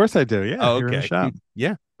that? Of course I do. Yeah. Oh, Here in okay. the shop.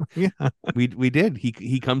 Yeah. Yeah. We did.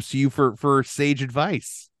 He comes to you for sage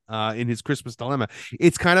advice in his Christmas dilemma.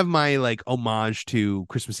 It's kind of my like homage to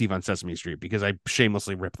Christmas Eve on Sesame Street, because I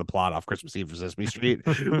shamelessly rip the plot off Christmas Eve for Sesame Street,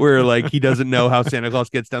 where like he doesn't know how Santa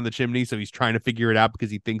Claus gets down the chimney, so he's trying to figure it out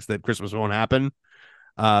because he thinks that Christmas won't happen.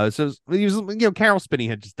 So he was, Carol Spinney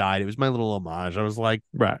had just died. It was my little homage. I was like,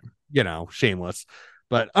 right, shameless.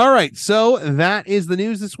 But all right, so that is the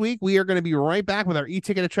news this week. We are going to be right back with our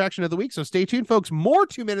e-ticket attraction of the week. So stay tuned, folks. More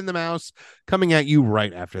 2 Men and the Mouse coming at you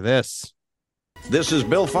right after this. This is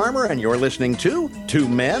Bill Farmer, and you're listening to 2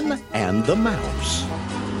 Men and the Mouse.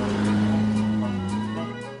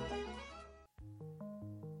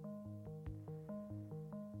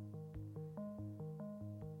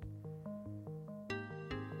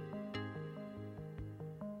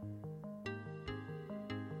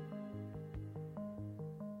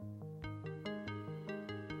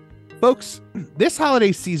 Folks, this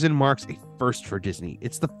holiday season marks a first for Disney.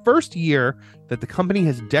 It's the first year that the company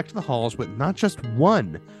has decked the halls with not just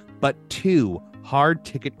one, but 2 hard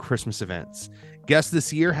ticket Christmas events. Guests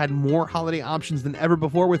this year had more holiday options than ever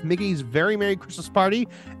before, with Mickey's Very Merry Christmas Party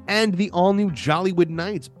and the all-new Jollywood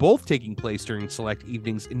Nights, both taking place during select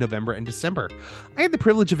evenings in November and December. I had the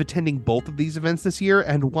privilege of attending both of these events this year,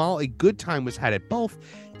 and while a good time was had at both,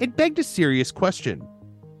 it begged a serious question.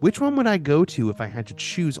 Which one would I go to if I had to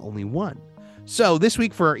choose only one? So this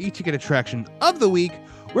week for our e-ticket attraction of the week,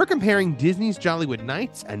 we're comparing Disney's Jollywood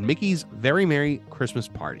Nights and Mickey's Very Merry Christmas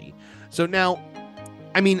Party. So now,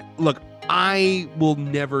 I mean, look, I will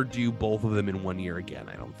never do both of them in 1 year again,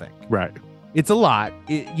 I don't think. Right. It's a lot,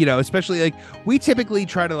 especially like we typically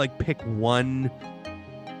try to like pick one,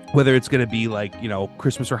 whether it's going to be like,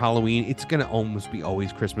 Christmas or Halloween. It's going to almost be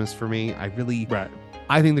always Christmas for me.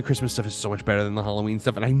 I think the Christmas stuff is so much better than the Halloween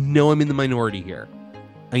stuff, and I know I'm in the minority here.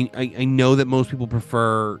 I know that most people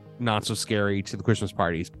prefer Not So Scary to the Christmas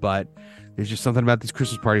parties, but there's just something about these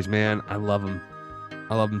Christmas parties, man. I love them.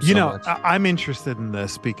 I love them so much. I'm interested in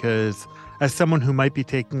this because as someone who might be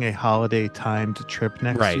taking a holiday timed trip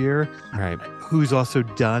next year, who's also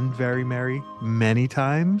done Very Merry many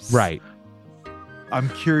times, I'm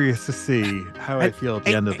curious to see how I feel at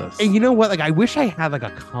the end of this. And you know what? Like, I wish I had like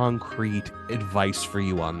a concrete advice for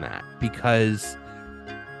you on that, because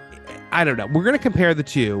I don't know. We're going to compare the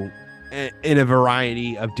two in a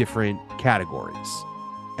variety of different categories.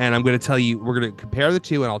 And I'm going to tell you, we're going to compare the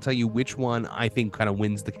two, and I'll tell you which one I think kind of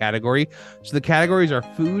wins the category. So the categories are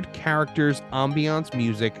food, characters, ambiance,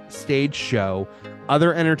 music, stage show,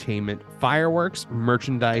 other entertainment, fireworks,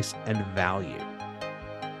 merchandise, and value.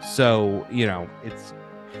 So, it's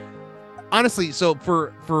honestly, so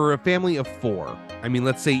for a family of 4, I mean,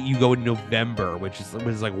 let's say you go in November, which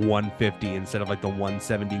was like 150 instead of like the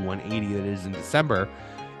 170, 180 that is in December,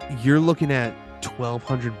 you're looking at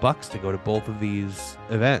 $1,200 to go to both of these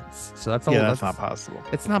events. So that's that's not possible.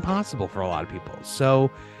 It's not possible for a lot of people. So,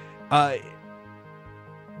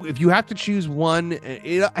 if you have to choose one,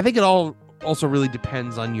 I think it all also really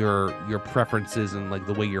depends on your preferences and like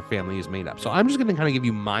the way your family is made up. So I'm just going to kind of give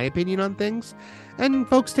you my opinion on things, and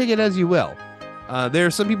folks take it as you will. There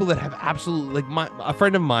are some people that have absolutely a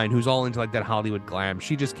friend of mine who's all into like that Hollywood glam.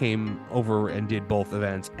 She just came over and did both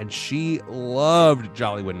events, and she loved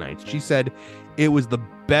Jollywood Nights. She said it was the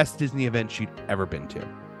best Disney event she'd ever been to.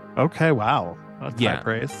 Okay, wow, that's high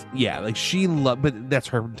praise. Yeah, like she loved, but that's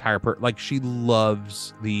her entire like she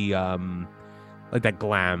loves the like that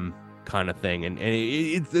glam kind of thing, and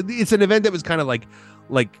it's an event that was kind of like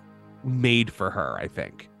made for her, I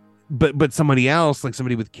think. But somebody else, like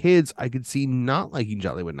somebody with kids, I could see not liking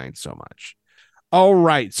Jollywood Nights so much. All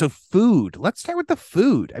right, so food. Let's start with the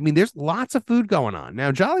food. I mean, there's lots of food going on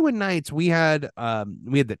now. Jollywood Nights, we had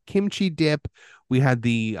the kimchi dip, we had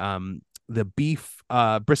the beef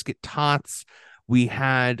brisket tots, we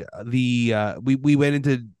had the we went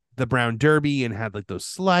into the brown derby and had like those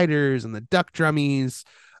sliders and the duck drummies.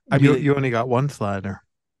 You only got one slider.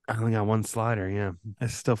 I only got one slider, yeah. I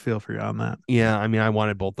still feel for you on that. Yeah, I mean, I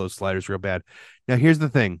wanted both those sliders real bad. Now, here's the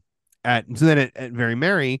thing. At Very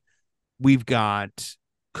Merry, we've got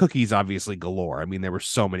cookies, obviously, galore. I mean, there were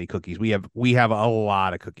so many cookies. We have a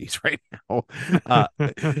lot of cookies right now.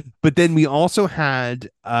 But then we also had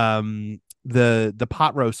the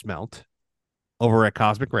pot roast melt over at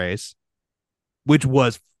Cosmic Rays, which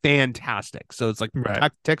was fantastic. So it's like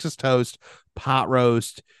Texas toast, pot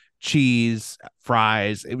roast, cheese,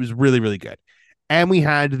 fries. It was really, really good. And we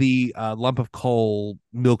had the lump of coal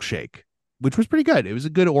milkshake, which was pretty good. It was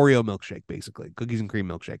a good Oreo milkshake, basically, cookies and cream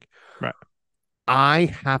milkshake. Right.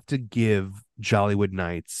 I have to give Jollywood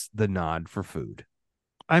Nights the nod for food.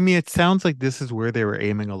 I mean, it sounds like this is where they were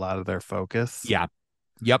aiming a lot of their focus. Yeah.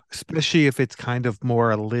 Yep. Especially if it's kind of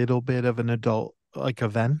more a little bit of an adult like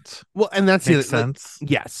event. Well, and that's makes sense.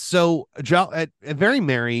 Yes. So at Very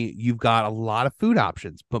Merry, you've got a lot of food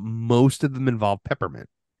options, but most of them involve peppermint,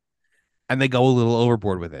 and they go a little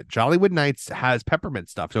overboard with it. Jollywood Nights has peppermint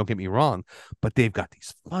stuff, don't get me wrong, but they've got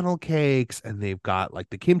these funnel cakes, and they've got like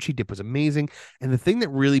the kimchi dip was amazing. And the thing that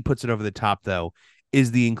really puts it over the top, though,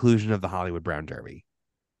 is the inclusion of the Hollywood Brown Derby.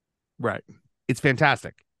 Right. It's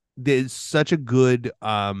fantastic. There's such a good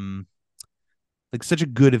such a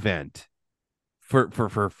good event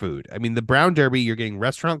for food. I mean, the Brown Derby, you're getting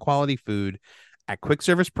restaurant quality food at quick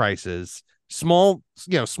service prices, small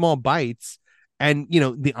bites, and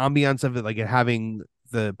the ambiance of it, like having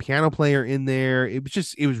the piano player in there. It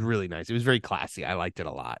was really nice. It was very classy. I liked it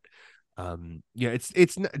a lot.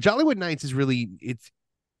 It's Jollywood Nights is really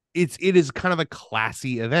it is kind of a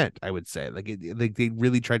classy event, I would say. Like they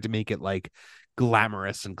really tried to make it like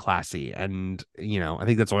glamorous and classy, and I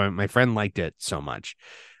think that's why my friend liked it so much.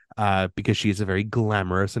 Because she is a very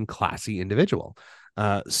glamorous and classy individual.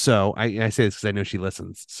 So I say this because I know she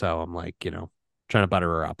listens. So I'm like, trying to butter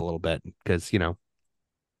her up a little bit because, she's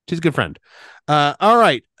a good friend. All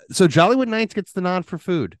right. So Jollywood Nights gets the nod for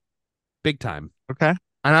food. Big time. Okay.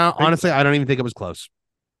 And honestly, I don't even think it was close.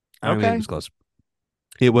 I don't think it was close.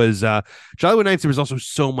 It was Jollywood Nights. There was also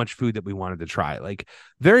so much food that we wanted to try. Like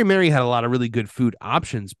Very Merry had a lot of really good food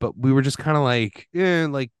options, but we were just kind of like,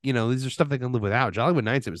 these are stuff they can live without. Jollywood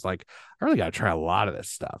Nights, it was like, I really got to try a lot of this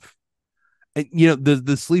stuff. And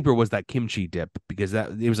the sleeper was that kimchi dip, because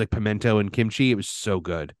it was like pimento and kimchi. It was so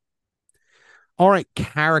good. All right,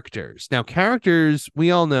 characters. Now, characters,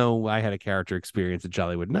 we all know I had a character experience at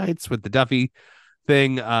Jollywood Nights with the Duffy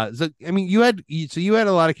thing. So I mean, you had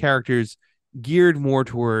a lot of characters geared more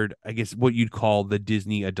toward, I guess, what you'd call the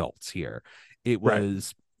Disney adults here. It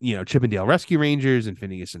was, Chip and Dale Rescue Rangers and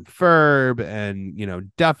Phineas and Ferb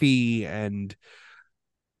and, Duffy and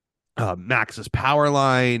Max's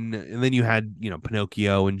Powerline. And then you had,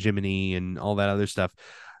 Pinocchio and Jiminy and all that other stuff.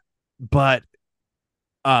 But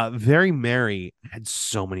Very Merry had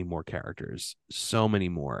so many more characters, so many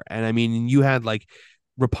more. And I mean, you had like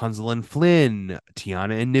Rapunzel and Flynn,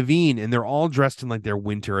 Tiana and Naveen, and they're all dressed in like their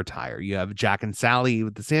winter attire. You have Jack and Sally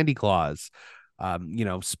with the Sandy Claus,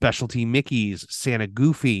 specialty Mickeys, Santa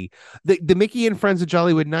Goofy. The Mickey and Friends of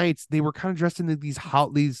Jollywood Nights, they were kind of dressed in these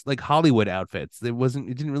like Hollywood outfits. It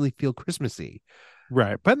didn't really feel Christmassy.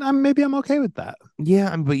 Right. But maybe I'm okay with that.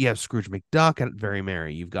 Yeah. But you have Scrooge McDuck at Very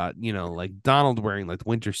Merry. You've got, like Donald wearing like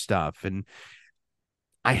winter stuff. And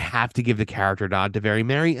I have to give the character nod to Very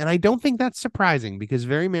Merry, and I don't think that's surprising because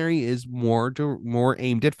Very Merry is more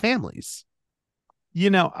aimed at families.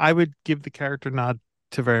 I would give the character nod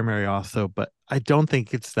to Very Merry also, but I don't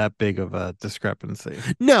think it's that big of a discrepancy.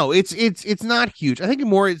 No, it's not huge. I think it's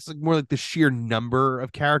more like the sheer number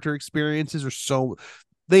of character experiences are so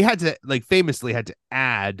they had to famously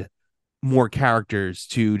add more characters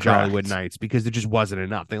to Jollywood Nights because there just wasn't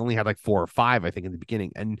enough. They only had like 4 or 5, I think, in the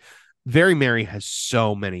beginning, and Very Merry has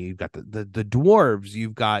so many. You've got the dwarves,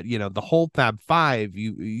 you've got the whole Fab Five,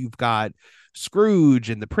 you've got Scrooge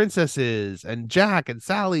and the princesses and Jack and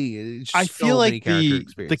Sally. I feel like the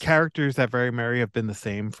experiences. characters at Very Merry have been the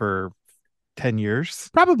same for 10 years.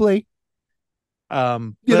 Probably. Yeah,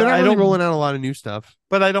 they're not really rolling out a lot of new stuff.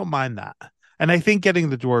 But I don't mind that. And I think getting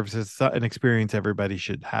the dwarves is an experience everybody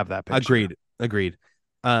should have that picture. Agreed.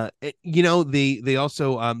 They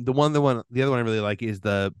also the other one I really like is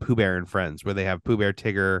the Pooh Bear and Friends, where they have Pooh Bear,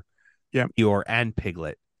 Tigger, Eeyore, and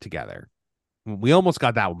Piglet together. We almost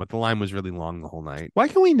got that one, but the line was really long the whole night. Why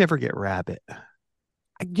can we never get Rabbit?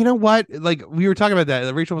 You know what? Like, we were talking about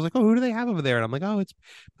that. Rachel was like, "Oh, who do they have over there?" And I'm like, "Oh, it's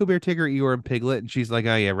Pooh Bear, Tigger, Eeyore, and Piglet." And she's like,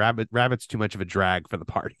 "Oh yeah, Rabbit's too much of a drag for the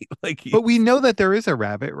party." Like, but we know that there is a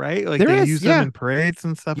Rabbit, right? Like they use them in parades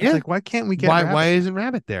and stuff. Yeah. It's like, why can't we get Rabbit? Why isn't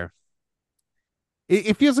Rabbit there?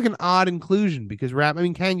 It feels like an odd inclusion because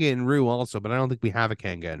Kanga and Roo also, but I don't think we have a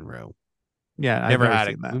Kanga and Roo. Yeah, We've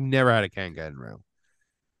never had a Kanga and Roo.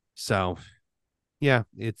 So, yeah,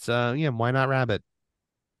 it's why not Rabbit?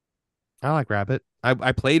 I like Rabbit.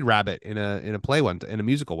 I played Rabbit in a in a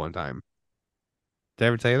musical one time. Did I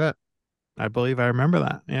ever tell you that? I believe I remember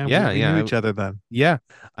that. Yeah, we knew each other then. Yeah,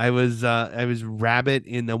 I was Rabbit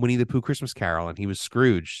in the Winnie the Pooh Christmas Carol, and he was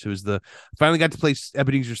Scrooge. So it was finally got to play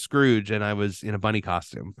Ebenezer Scrooge, and I was in a bunny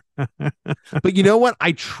costume. But you know what?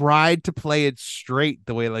 I tried to play it straight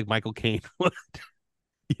the way like Michael Caine would,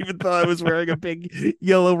 even though I was wearing a big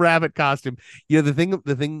yellow rabbit costume. You know,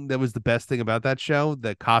 the thing that was the best thing about that show,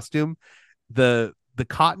 the costume, the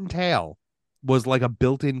cotton tail was like a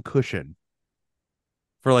built-in cushion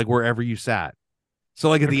for like wherever you sat. So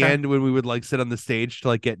like at the end when we would like sit on the stage to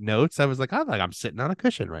like get notes, I was like, I'm sitting on a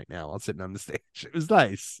cushion right now. I'm sitting on the stage. It was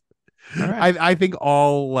nice. Right. I think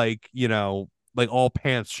all like, all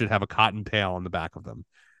pants should have a cotton tail on the back of them.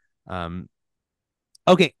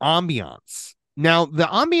 Okay, ambiance. Now the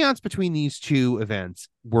ambiance between these two events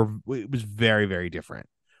was very, very different.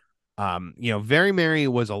 Very Merry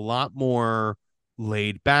was a lot more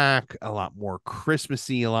laid back, a lot more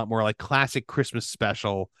Christmassy, a lot more like classic Christmas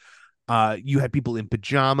special. You had people in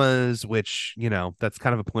pajamas, which, that's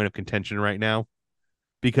kind of a point of contention right now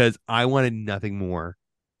because I wanted nothing more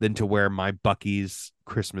than to wear my Bucky's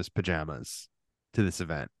Christmas pajamas to this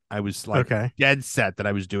event. I was like dead set that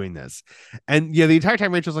I was doing this. And the entire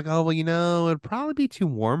time Rachel's like, "Oh, well, it'd probably be too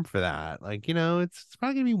warm for that. Like, it's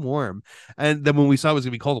probably gonna be warm." And then when we saw it was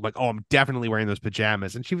gonna be cold, I'm like, "Oh, I'm definitely wearing those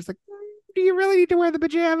pajamas." And she was like, "Do you really need to wear the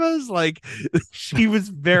pajamas?" Like, she was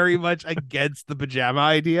very much against the pajama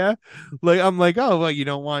idea. Like, I'm like, "Oh, well, you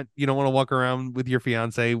don't want to walk around with your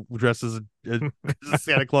fiance dressed as a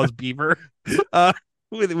Santa Claus beaver."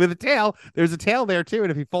 With a tail. There's a tail there too,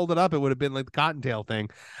 and if he folded up, it would have been like the cottontail thing.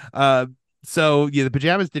 So the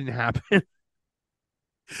pajamas didn't happen.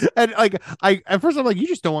 And like at first I'm like, "You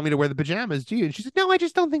just don't want me to wear the pajamas, do you?" And she said, "No, I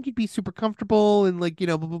just don't think you'd be super comfortable." And like,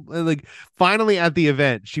 blah, blah, blah. And like finally at the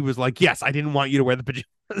event, she was like, "Yes, I didn't want you to wear the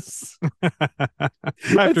pajamas."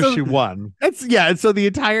 After she won. And so the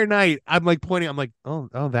entire night I'm like pointing, I'm like, oh,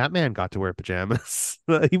 that man got to wear pajamas.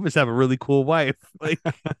 He must have a really cool wife. Like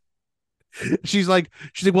she's like,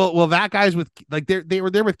 well, that guy's with like they were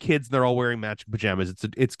there with kids and they're all wearing matching pajamas.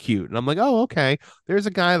 It's cute. And I'm like, "Oh, okay." There's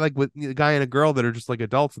a guy like with a guy and a girl that are just like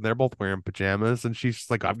adults and they're both wearing pajamas. And she's just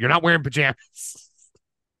like, "You're not wearing pajamas."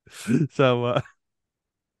 So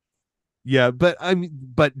yeah, but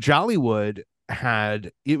Jollywood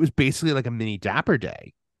it was basically like a mini Dapper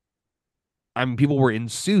Day. I mean, people were in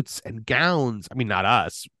suits and gowns. I mean, not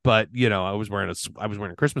us, but I was wearing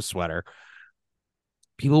a Christmas sweater.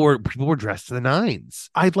 People were dressed to the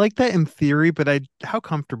nines. I'd like that in theory, but how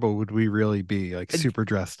comfortable would we really be like super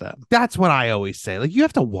dressed up? That's what I always say. Like, you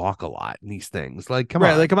have to walk a lot in these things. Like, come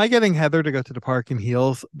on. Like, am I getting Heather to go to the park in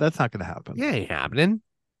heels? That's not going to happen. Yeah, ain't happening.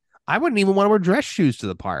 I wouldn't even want to wear dress shoes to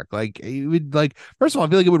the park. Like, it would first of all, I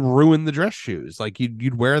feel like it would ruin the dress shoes. Like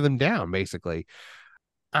you'd wear them down basically.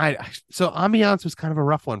 So ambiance was kind of a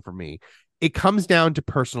rough one for me. It comes down to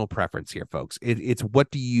personal preference here, folks. It's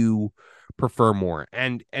what do you prefer more?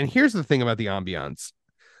 And here's the thing about the ambiance.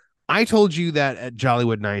 I told you that at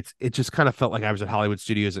Jollywood Nights, it just kind of felt like I was at Hollywood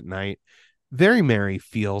Studios at night. Very Merry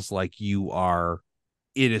feels like you are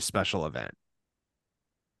in a special event.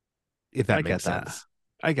 If that makes sense.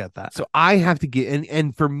 I get that. So I have to get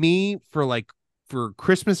and for me, for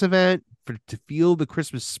Christmas event, to feel the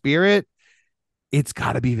Christmas spirit, it's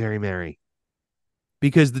got to be Very Merry.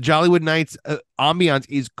 Because the Jollywood Nights ambiance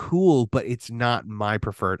is cool, but it's not my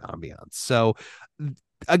preferred ambiance. So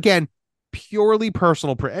again, purely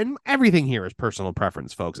personal, and everything here is personal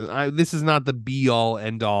preference, folks. This is not the be all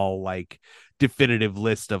end all like definitive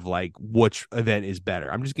list of like which event is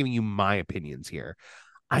better. I'm just giving you my opinions here.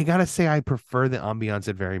 I gotta say, I prefer the ambiance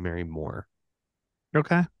at Very Merry more.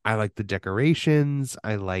 Okay. I like the decorations.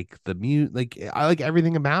 I like the like I like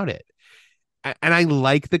everything about it. And I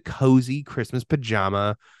like the cozy Christmas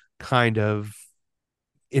pajama kind of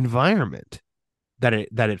environment that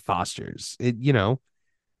it fosters. It,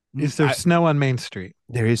 Is there snow on Main Street?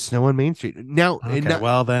 there is snow on Main Street now. Okay,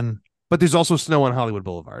 well then, but there's also snow on Hollywood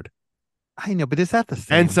Boulevard I know, but is that the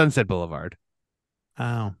and same? Sunset Boulevard.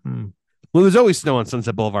 Oh, Well, there's always snow on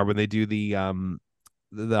Sunset Boulevard when they do the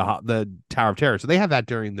Tower of Terror. So they have that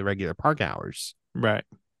during the regular park hours. right.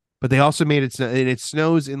 But they also made it snow, and it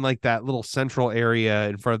snows in like that little central area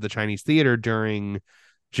in front of the Chinese theater during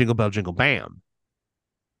Jingle Bell Jingle Bam.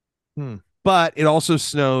 But it also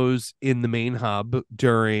snows in the main hub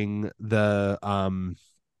during the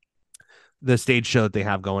stage show that they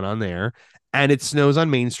have going on there. And it snows on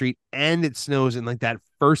Main Street, and it snows in like that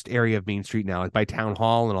first area of Main Street now, like by Town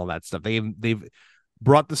Hall and all that stuff. They've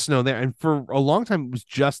brought the snow there, and for a long time it was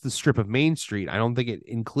just the strip of Main Street. I don't think it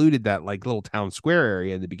included that like little town square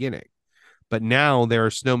area in the beginning. But now there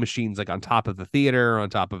are snow machines like on top of the theater, on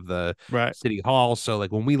top of the city hall. So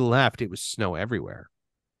like when we left, it was snow everywhere.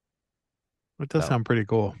 It does sound pretty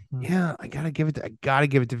cool. Yeah, I gotta give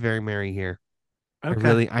it to Very Merry here.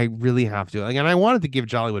 Okay. I really have to. Like, and I wanted to give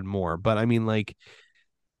Jollywood more, but I mean, like,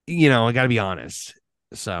 I gotta be honest.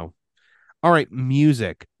 So, all right,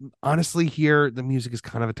 music. Honestly, here the music is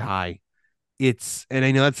kind of a tie. And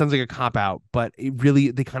I know that sounds like a cop out, but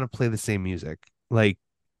they kind of play the same music. Like,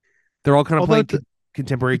 they're all kind of playing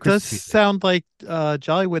contemporary Christmas music. It does sound like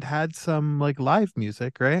Jollywood had some like live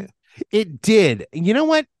music, right? It did. You know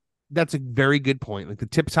what? That's a very good point. Like the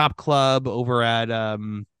Tip Top Club over at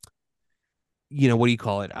what do you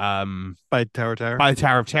call it? By Tower of Terror. By the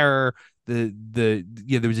Tower of Terror. There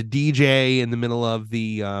was a DJ in the middle of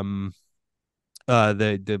the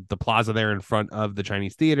plaza there in front of the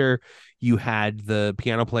Chinese theater. You had the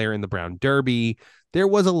piano player in the Brown Derby. There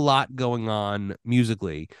was a lot going on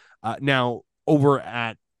musically. Now over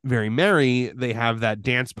at Very Merry, they have that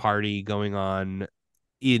dance party going on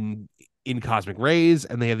in Cosmic Rays,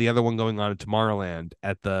 and they have the other one going on at Tomorrowland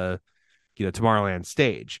at the Tomorrowland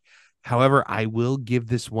stage. However, I will give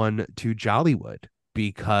this one to Jollywood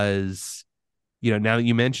because now that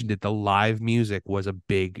you mentioned it, the live music was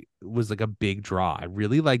like a big draw. I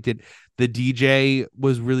really liked it. The DJ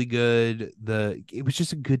was really good. It was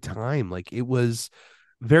just a good time. Like it was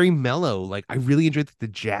very mellow. Like I really enjoyed the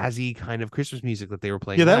jazzy kind of Christmas music that they were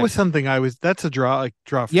playing. Yeah, that was something that's a draw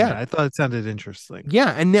for me. I thought it sounded interesting.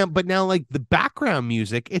 Yeah, and now like the background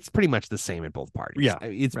music, it's pretty much the same at both parties. Yeah,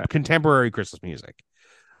 it's contemporary Christmas music,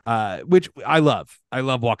 which I love. I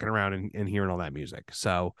love walking around and hearing all that music.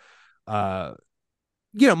 So,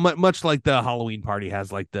 much like the Halloween party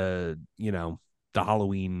has like the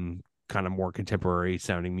Halloween kind of more contemporary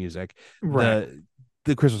sounding music. Right.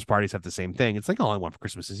 The Christmas parties have the same thing. It's like all I want for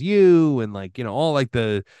Christmas is you, and like all like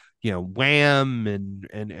the Wham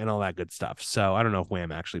and all that good stuff. So I don't know if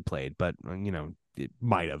Wham actually played, but it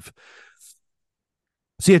might have.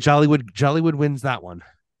 So yeah, Jollywood wins that one.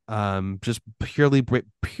 Just purely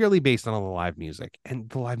based on all the live music, and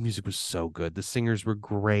the live music was so good. The singers were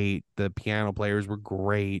great. The piano players were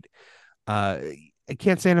great. I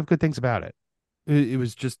can't say enough good things about it. It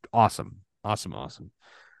was just awesome.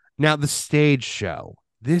 Now the stage show.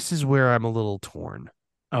 This is where I'm a little torn.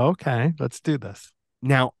 Okay, let's do this.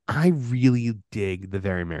 Now I really dig the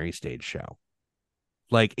Very Merry stage show.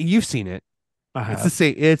 Like you've seen it. It's the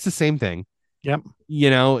same. It's the same thing. Yep.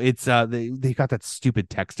 It's they got that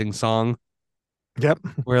stupid texting song. Yep.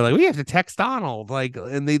 Where like we have to text Donald, like,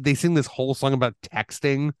 and they sing this whole song about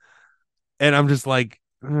texting, and I'm just like,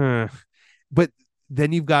 ugh. But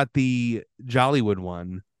then you've got the Jollywood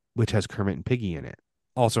one, which has Kermit and Piggy in it.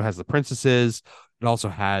 Also has the princesses. It also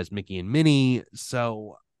has Mickey and Minnie.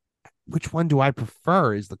 So, which one do I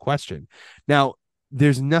prefer is the question. Now,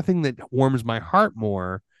 there's nothing that warms my heart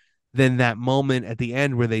more than that moment at the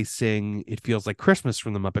end where they sing "It Feels Like Christmas"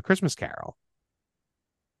 from the Muppet Christmas Carol.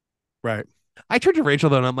 Right. I turned to Rachel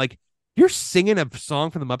though, and I'm like, "You're singing a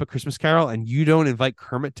song from the Muppet Christmas Carol, and you don't invite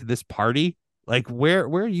Kermit to this party? Like,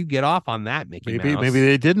 where you get off on that, Mickey Mouse?" Maybe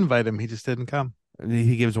they did invite him. He just didn't come. And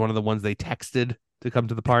he gives one of the ones they texted to come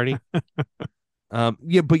to the party.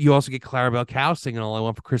 Yeah, but you also get Clarabelle Cow singing "All I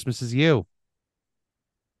Want for Christmas Is You."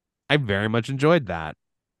 I very much enjoyed that.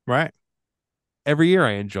 Right. Every year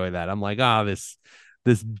I enjoy that. I'm like,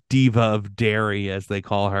 this diva of dairy, as they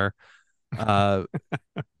call her,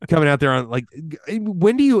 coming out there on like,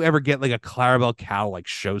 when do you ever get like a Clarabelle Cow like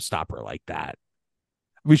showstopper like that?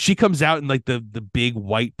 I mean, she comes out in like the big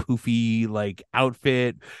white poofy like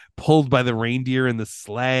outfit, pulled by the reindeer in the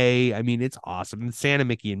sleigh. I mean, it's awesome. And Santa,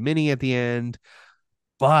 Mickey, and Minnie at the end.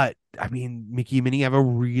 But I mean, Mickey and Minnie have a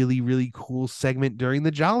really, really cool segment during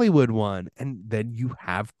the Jollywood one. And then you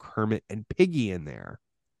have Kermit and Piggy in there.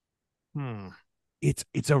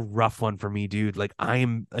 It's a rough one for me, dude. Like I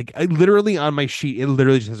literally on my sheet, it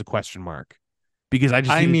literally just has a question mark because I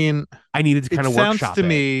needed to kind of workshop it. Sounds to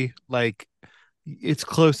me like it's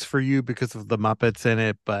close for you because of the Muppets in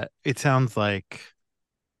it, but it sounds like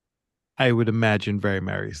I would imagine Very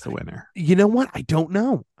Merry's the winner. You know what? I don't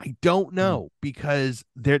know because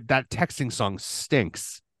that texting song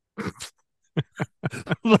stinks.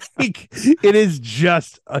 Like it is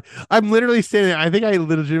just I'm literally standing there. I think I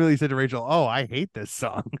legitimately said to Rachel, "Oh, I hate this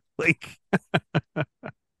song." Like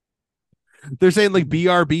they're saying like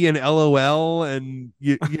BRB and LOL and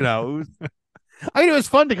you know I mean it was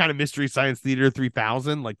fun to kind of Mystery Science Theater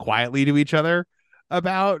 3000 like quietly to each other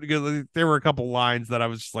about because there were a couple lines that I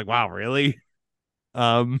was just like, "Wow, really?"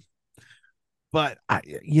 But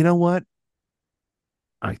you know what?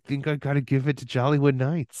 I think I got to give it to Jollywood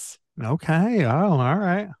Nights. Okay. Oh, all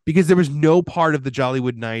right. Because there was no part of the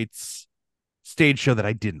Jollywood Nights stage show that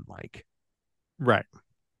I didn't like. Right.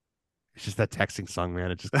 It's just that texting song,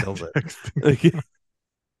 man. It just kills it.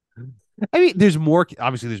 I mean, there's more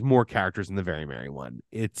characters in the Very Merry one.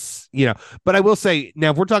 It's, but I will say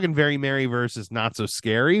now, if we're talking Very Merry versus Not So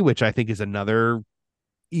Scary, which I think is another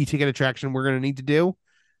e-ticket attraction we're going to need to do,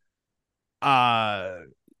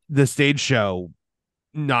 the stage show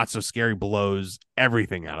Not So Scary blows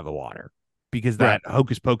everything out of the water because that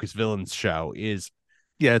Hocus Pocus Villains show is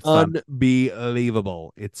it's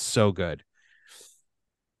unbelievable. Fun. It's so good.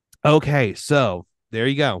 Okay, so there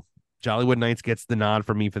you go. Jollywood Nights gets the nod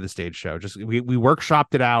from me for the stage show. Just we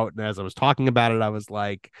workshopped it out, and as I was talking about it, I was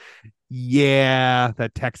like, "Yeah,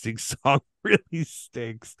 that texting song really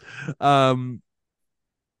stinks." And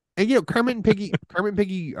Kermit and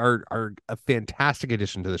Piggy are a fantastic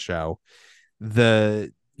addition to the show.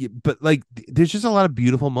 But like there's just a lot of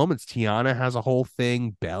beautiful moments. Tiana has a whole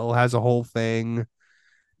thing, Belle has a whole thing.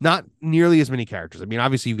 Not nearly as many characters. I mean,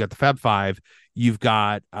 obviously you've got the Fab Five, you've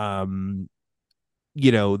got the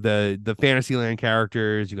Fantasyland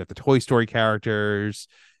characters, you got the Toy Story characters,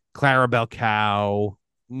 Clarabelle Cow.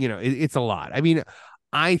 It's a lot. I mean,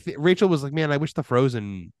 Rachel was like, "Man, I wish the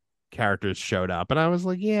Frozen characters showed up," and I was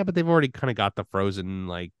like, "Yeah, but they've already kind of got the Frozen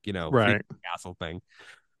castle thing."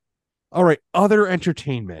 All right, other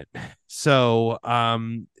entertainment. So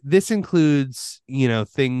this includes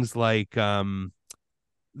things like the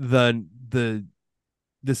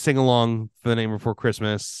sing along for The Name Before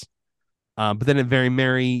Christmas, but then at Very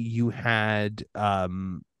Merry you had a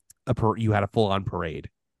full on parade,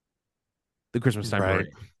 the Christmas time parade,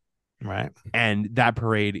 right? And that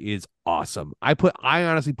parade is awesome. I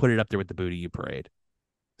honestly put it up there with the Booty You parade.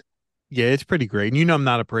 Yeah, it's pretty great. And I'm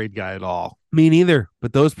not a parade guy at all. Me neither.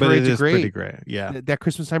 But those parades are great. Pretty great. Yeah. That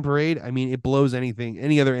Christmas time parade, I mean, it blows any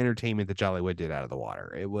other entertainment that Jollywood did out of the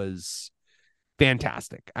water. It was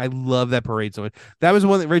fantastic. I love that parade so much. That was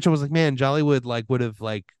one that Rachel was like, "Man, Jollywood would have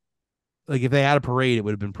like if they had a parade, it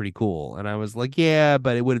would have been pretty cool." And I was like, "Yeah,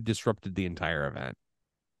 but it would have disrupted the entire event."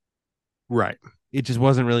 Right. It just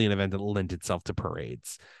wasn't really an event that lent itself to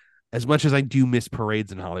parades. As much as I do miss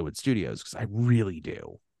parades in Hollywood studios, because I really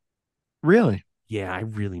do. Really? Yeah, I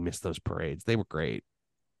really miss those parades. They were great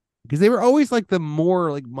because they were always like the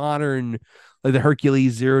more like modern, like the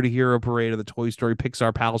Hercules Zero to Hero parade or the Toy Story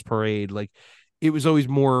Pixar Pals parade. Like it was always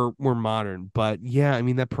more modern. But yeah, I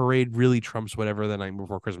mean that parade really trumps whatever the Night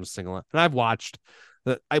Before Christmas sing along. And I've watched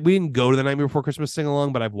we didn't go to the Night Before Christmas sing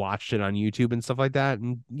along, but I've watched it on YouTube and stuff like that.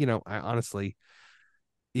 And I honestly,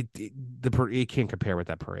 it can't compare with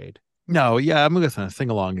that parade. No, yeah, I'm gonna sing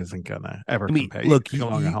along isn't gonna ever compare. Look, sing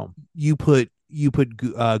along at home. You put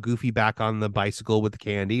Goofy back on the bicycle with the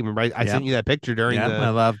candy. Remember, I sent you that picture during I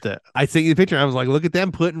loved it. I sent you the picture. I was like, look at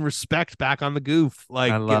them putting respect back on the Goof,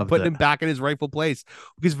 like putting him back in his rightful place.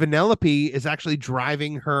 Because Vanellope is actually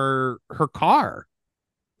driving her car,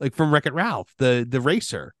 like from Wreck-It Ralph, the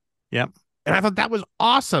racer. Yep. And I thought that was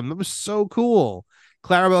awesome. That was so cool.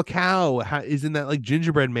 Clarabelle Cow is in that like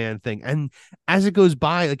gingerbread man thing, and as it goes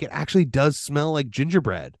by, like it actually does smell like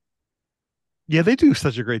gingerbread. Yeah, they do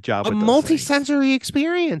such a great job. A multi-sensory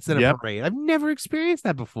experience in a parade. I've never experienced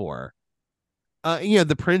that before.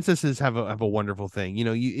 The princesses have a wonderful thing.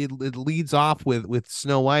 It leads off with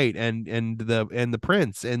Snow White and the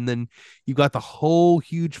prince, and then you've got the whole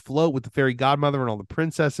huge float with the fairy godmother and all the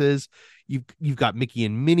princesses. You've got Mickey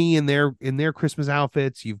and Minnie in their Christmas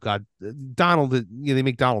outfits. You've got Donald. They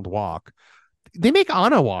make Donald walk. They make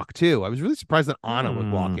Anna walk too. I was really surprised that Anna was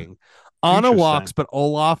walking. Anna walks, but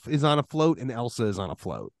Olaf is on a float and Elsa is on a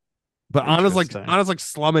float. But Anna's like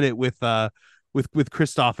slumming it with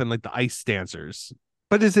Kristoff and like the ice dancers.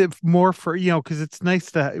 But is it more for, because it's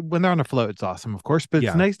nice to, when they're on a float, it's awesome, of course, but it's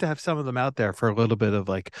Yeah. nice to have some of them out there for a little bit of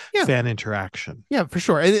like fan interaction. Yeah, for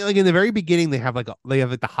sure. And like in the very beginning, they have like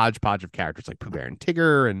the hodgepodge of characters like Pooh Bear and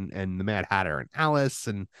Tigger and the Mad Hatter and Alice,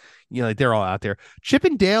 and like they're all out there. Chip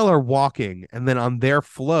and Dale are walking, and then on their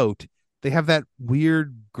float, they have that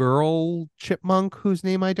weird girl chipmunk whose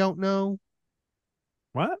name I don't know.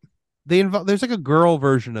 What? There's like a girl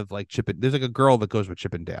version of like there's like a girl that goes with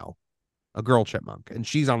Chip and Dale, a girl chipmunk, and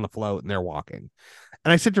she's on the float and they're walking.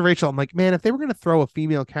 And I said to Rachel, I'm like, man, if they were going to throw a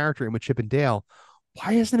female character in with Chip and Dale,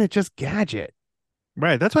 why isn't it just Gadget?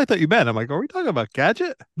 Right. That's what I thought you meant. I'm like, are we talking about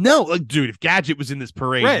Gadget? No, like, dude, if Gadget was in this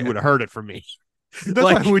parade, you would have heard it from me. That's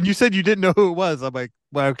why when you said you didn't know who it was, I'm like,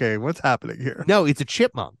 well, okay, what's happening here? No, it's a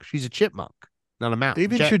chipmunk. She's a chipmunk, not a mouse.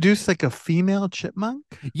 They've introduced like a female chipmunk?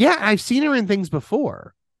 Yeah, I've seen her in things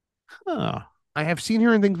before. Oh. I have seen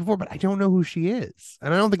her in things before, but I don't know who she is.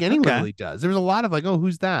 And I don't think anyone really does. There was a lot of like, oh,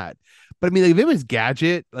 who's that? But I mean, like, if it was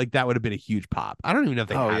Gadget, like that would have been a huge pop. I don't even know if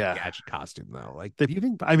they have a Gadget costume though. Like, do you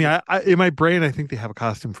think? I mean, I in my brain, I think they have a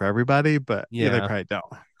costume for everybody, but they probably don't.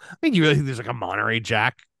 I mean, you really think there's like a Monterey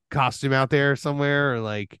Jack costume out there somewhere, or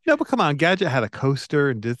like? No, but come on, Gadget had a coaster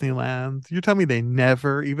in Disneyland. You're telling me they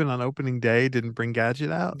never, even on opening day, didn't bring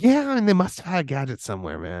Gadget out? Yeah, I mean, they must have had a Gadget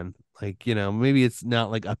somewhere, man. Like, maybe it's not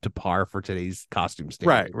like up to par for today's costume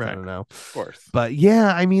standards. Right. I don't know. Of course. But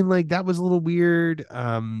yeah, I mean, like that was a little weird.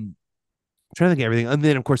 I'm trying to think of everything. And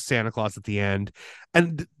then of course Santa Claus at the end.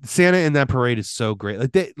 And Santa in that parade is so great.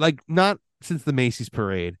 Like not since the Macy's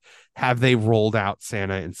parade have they rolled out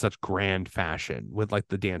Santa in such grand fashion with like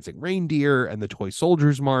the dancing reindeer and the toy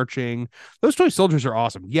soldiers marching. Those toy soldiers are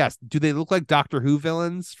awesome. Yes. Do they look like Doctor Who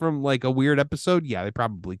villains from like a weird episode? Yeah, they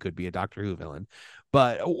probably could be a Doctor Who villain.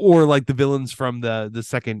 But or like the villains from the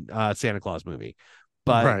second Santa Claus movie.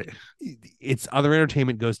 But it's other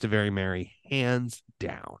entertainment goes to Very Merry, hands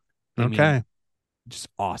down. I mean, just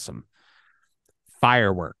awesome.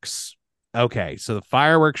 Fireworks. Okay, so the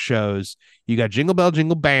fireworks shows, you got Jingle Bell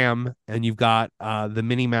Jingle Bam, and you've got the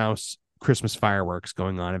Minnie Mouse Christmas fireworks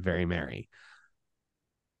going on at Very Merry.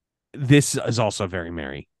 This is also Very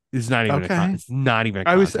Merry. It's not even it's not even a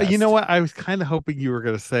contest. You know what? I was kind of hoping you were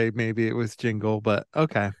going to say maybe it was Jingle, but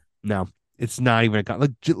okay. No, it's not even a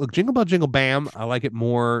contest. Look, Jingle Bell Jingle Bam, I like it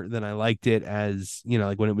more than I liked it as,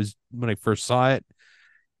 like when I first saw it.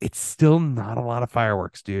 It's still not a lot of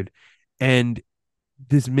fireworks, dude. And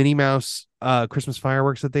this Minnie Mouse Christmas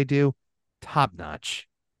fireworks that they do, top notch.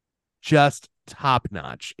 Just top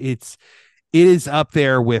notch. It is up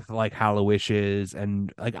there with like Hallowishes,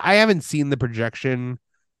 and like I haven't seen the projection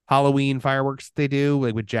Halloween fireworks they do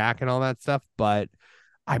like with Jack and all that stuff, but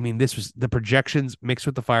I mean the projections mixed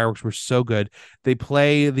with the fireworks were so good. They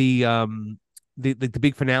play the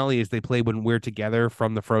big finale is they play When We're Together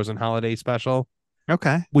from the Frozen holiday special.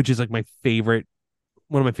 Okay. Which is like one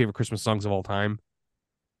of my favorite Christmas songs of all time.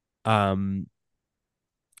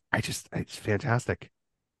 It's fantastic.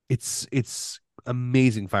 It's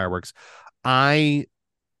amazing fireworks. We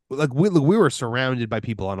were surrounded by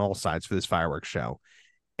people on all sides for this fireworks show.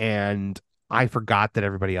 And I forgot that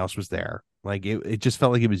everybody else was there. Like it just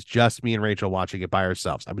felt like it was just me and Rachel watching it by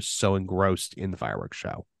ourselves. I was so engrossed in the fireworks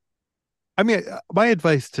show. I mean, my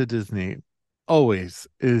advice to Disney always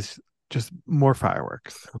is just more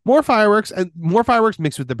fireworks and more fireworks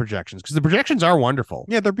mixed with the projections, because the projections are wonderful.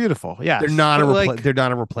 Yeah, they're beautiful. Yeah, they're not they're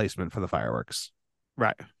not a replacement for the fireworks.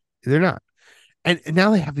 Right. They're not. And now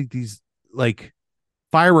they have these like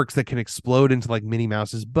fireworks that can explode into like Minnie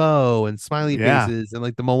Mouse's bow and smiley faces and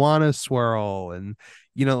like the Moana swirl and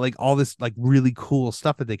like all this like really cool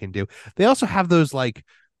stuff that they can do. They also have those like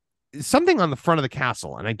something on the front of the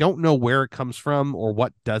castle, and I don't know where it comes from or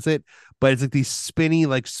what does it, but it's like these spinny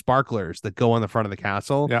like sparklers that go on the front of the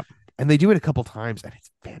castle. Yeah. And they do it a couple times and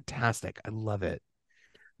it's fantastic. I love it.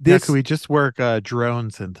 Can we just work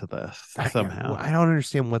drones into this somehow? I don't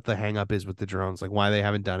understand what the hang up is with the drones, like why they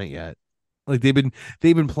haven't done it yet. Like they've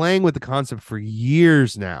been playing with the concept for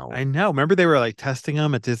years now. I know. Remember they were like testing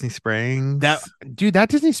them at Disney Springs? That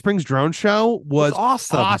Disney Springs drone show was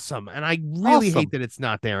awesome. And I really hate that it's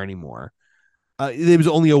not there anymore. It was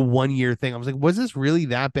only a 1 year thing. I was like, was this really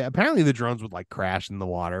that bad? Apparently the drones would like crash in the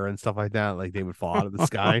water and stuff like that. Like they would fall out of the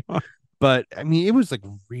sky. But I mean, it was like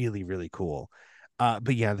really, really cool.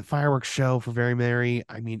 But yeah, the fireworks show for Very Merry,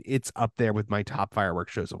 I mean, it's up there with my top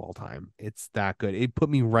fireworks shows of all time. It's that good. It put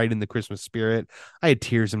me right in the Christmas spirit. I had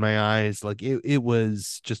tears in my eyes. Like it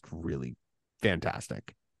was just really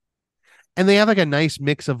fantastic. And they have like a nice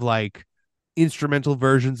mix of like instrumental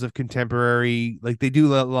versions of contemporary. Like they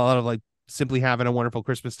do a lot of like Simply Having a Wonderful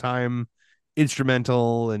Christmas Time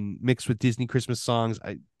instrumental and mixed with Disney Christmas songs.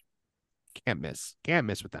 Can't miss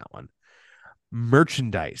with that one.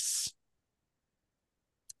 Merchandise.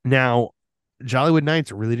 Now, Jollywood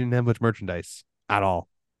Nights really didn't have much merchandise at all.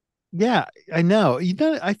 Yeah, I know.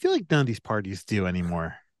 I feel like none of these parties do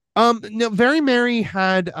anymore. No, Very Merry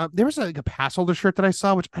had there was like a pass holder shirt that I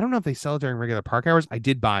saw, which I don't know if they sell it during regular park hours. I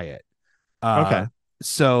did buy it. Okay.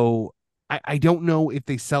 So I don't know if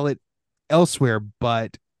they sell it elsewhere,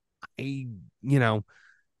 but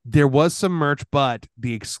there was some merch, but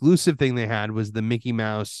the exclusive thing they had was the Mickey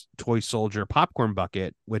Mouse Toy Soldier popcorn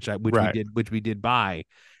bucket, which we did buy,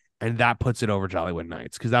 and that puts it over Jollywood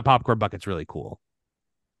Nights because that popcorn bucket's really cool.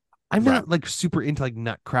 I'm not like super into like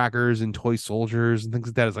nutcrackers and toy soldiers and things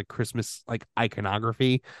like that as like Christmas like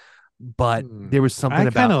iconography, but there was something I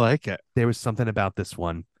kind of like it. There was something about this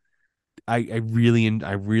one. I really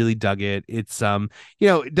dug it. It's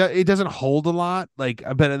it doesn't hold a lot, like,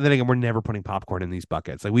 but then again, we're never putting popcorn in these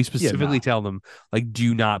buckets. Like we specifically tell them like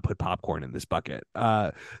do not put popcorn in this bucket.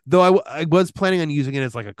 Though I was planning on using it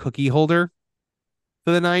as like a cookie holder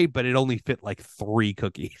for the night, but it only fit like 3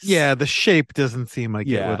 cookies. Yeah, the shape doesn't seem like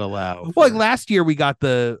it would allow. Well, like last year we got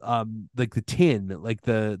the like the tin, like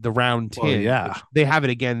the round tin. Well, yeah, they have it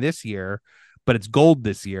again this year, but it's gold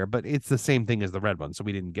this year, but it's the same thing as the red one, so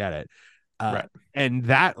we didn't get it. And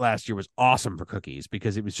that last year was awesome for cookies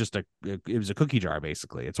because it was just it was a cookie jar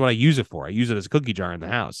basically. It's what I use it for. I use it as a cookie jar in the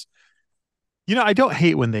house. I don't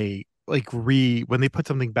hate when they when they put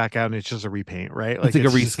something back out and it's just a repaint, right? Like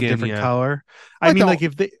it's a reskin, a different color. I mean, like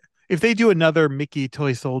if they do another Mickey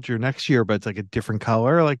Toy Soldier next year, but it's like a different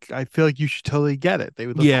color, like I feel like you should totally get it. They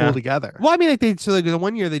would look cool together. Well, I mean, like the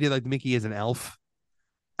one year they did like Mickey as an elf,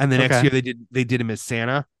 and the next year they did him as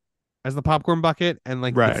Santa as the popcorn bucket, and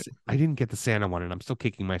like I didn't get the Santa one, and I'm still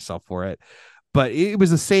kicking myself for it. But it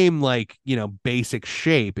was the same, like, basic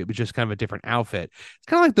shape. It was just kind of a different outfit. It's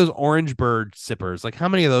kind of like those orange bird sippers. Like, how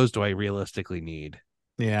many of those do I realistically need?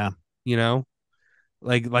 Yeah.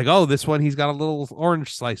 Like, oh, this one, he's got a little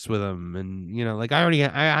orange slice with him. And, like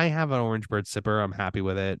I have an orange bird sipper. I'm happy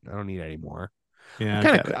with it. I don't need any more.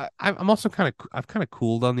 Yeah. I'm also I've kind of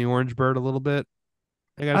cooled on the orange bird a little bit.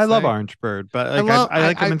 I love Orange Bird, but I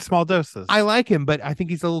like him in small doses. I like him, but I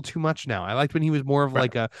think he's a little too much now. I liked when he was more of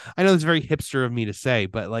like I know it's very hipster of me to say,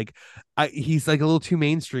 but like he's like a little too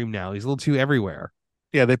mainstream now. He's a little too everywhere.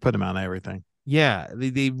 Yeah, they put him on everything. Yeah,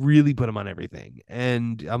 they really put him on everything,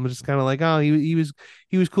 and I'm just kind of like, oh, he was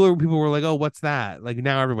cooler when people were like, oh, what's that? Like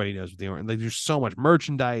now everybody knows what they are. Like there's so much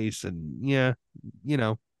merchandise, and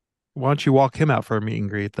Why don't you walk him out for a meet and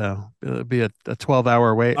greet though? It'd be a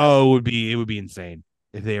 12-hour wait. Oh, it would be insane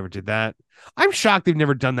if they ever did that. I'm shocked they've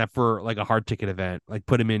never done that for like a hard ticket event, like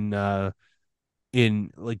put him in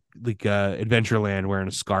Adventureland wearing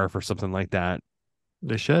a scarf or something like that.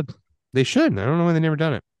 They should. I don't know why they never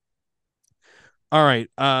done it. All right.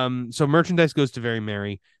 So merchandise goes to Very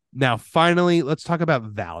Merry. Now, finally, let's talk about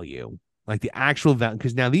value, like the actual value,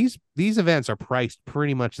 because now these events are priced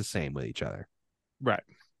pretty much the same with each other, right?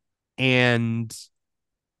 And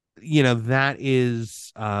that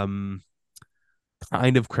is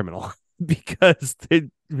kind of criminal because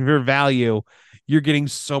for value, you're getting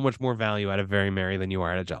so much more value out of Very Merry than you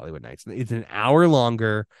are at a Jollywood Nights. It's an hour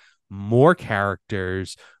longer, more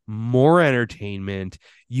characters, more entertainment.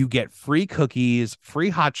 You get free cookies, free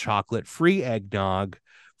hot chocolate, free eggnog,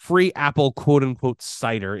 free apple quote unquote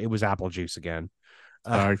cider. It was apple juice again.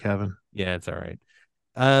 Sorry, Kevin. Yeah, it's all right.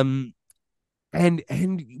 And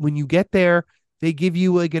when you get there, they give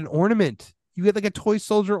you like an ornament. You get like a toy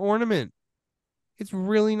soldier ornament. It's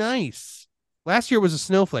really nice. Last year was a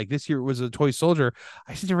snowflake. This year it was a toy soldier.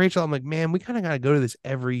 I said to Rachel, I'm like, man, we kind of got to go to this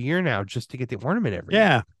every year now just to get the ornament every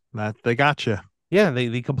year. Yeah, they got you. Yeah,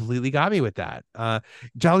 they completely got me with that.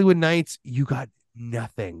 Jollywood Nights, you got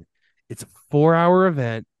nothing. It's a 4-hour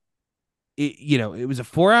event. It was a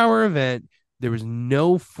 4-hour event. There was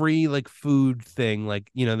no free like food thing.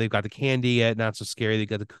 Like, they've got the candy at Not So Scary. They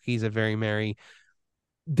got the cookies at Very Merry.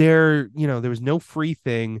 There was no free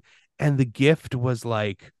thing. And the gift was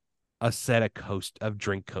like a set of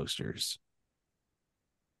drink coasters.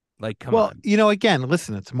 Like, come on. Again,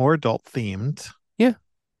 listen, it's more adult themed. Yeah.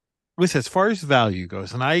 Listen, as far as value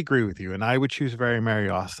goes, and I agree with you, and I would choose Very Merry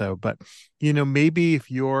also, but maybe if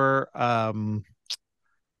you're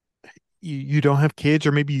you don't have kids,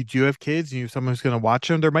 or maybe you do have kids and you have someone who's going to watch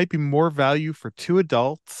them, there might be more value for 2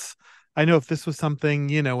 adults. I know if this was something,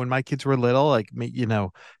 when my kids were little, like,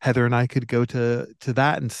 Heather and I could go to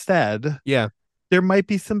that instead. Yeah. There might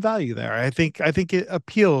be some value there. I think it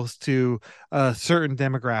appeals to a certain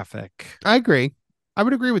demographic. I agree. I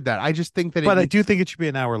would agree with that. I just think that I do think it should be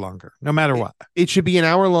an hour longer, no matter what. It should be an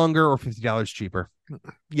hour longer or $50 cheaper.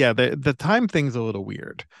 Yeah, the time thing's a little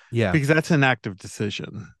weird. Yeah. Because that's an active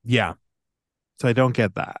decision. Yeah. So I don't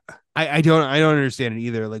get that. I don't understand it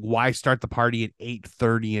either. Like, why start the party at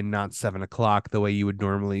 8:30 and not 7 o'clock the way you would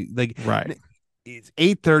normally like? Right. It's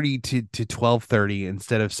 8:30 to 12:30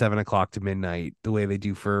 instead of 7 o'clock to midnight, the way they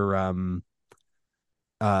do for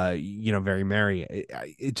Very Merry.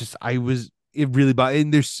 It really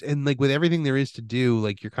and like with everything there is to do,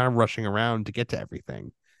 like you're kind of rushing around to get to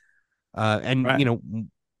everything. And right.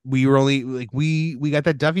 We were only like we got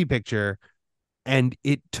that Duffy picture, and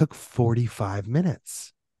it took 45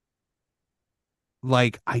 minutes.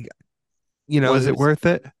 Like was it worth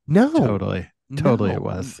it? No, totally it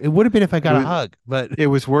was. It would have been if I got a hug, but it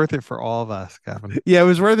was worth it for all of us, Kevin. Yeah, it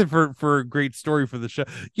was worth it for a great story for the show.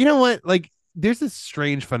 You know what? Like, there's this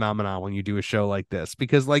strange phenomenon when you do a show like this,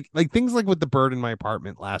 because like things like with the bird in my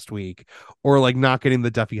apartment last week, or like not getting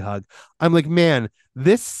the Duffy hug. I'm like, man,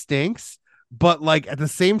 this stinks, but like at the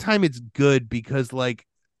same time, it's good because like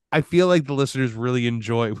I feel like the listeners really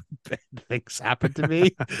enjoy when bad things happen to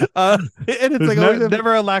me. And it's There's like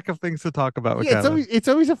never a lack of things to talk about. Yeah, it's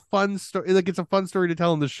always a fun story. Like, it's a fun story to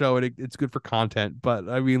tell on the show, and it's good for content. But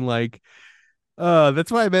I mean, like,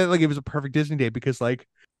 that's why I meant like it was a perfect Disney day, because like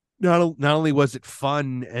not only was it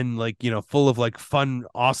fun and like full of like fun,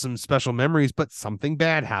 awesome, special memories, but something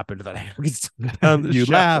bad happened that I you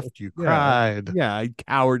laughed, you cried. Yeah, I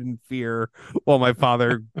cowered in fear while my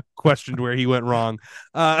father questioned where he went wrong.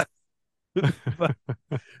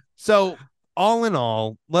 So all in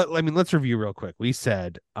all, let's review real quick. We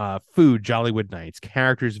said food, Jollywood Nights;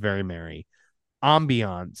 characters, Very Merry;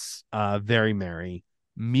 ambiance, Very Merry;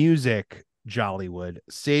 music, Jollywood;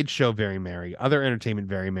 stage show, Very Merry; other entertainment,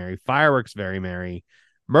 Very Merry; fireworks, Very Merry;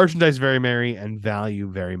 merchandise, Very Merry; and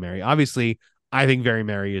value, Very Merry. Obviously, I think Very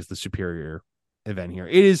Merry is the superior event here.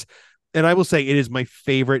 It is, and I will say it is my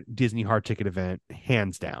favorite Disney hard ticket event,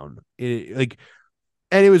 hands down. And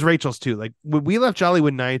it was Rachel's too. Like, when we left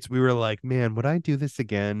Jollywood Nights, we were like, man, would I do this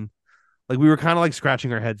again? Like, we were kind of like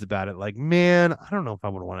scratching our heads about it. Like, man, I don't know if I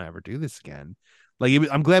would want to ever do this again. Like,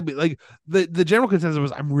 I'm glad the general consensus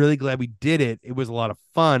was, I'm really glad we did it. It was a lot of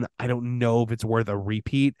fun. I don't know if it's worth a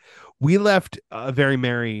repeat. We left Very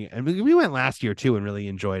Merry, and we went last year too and really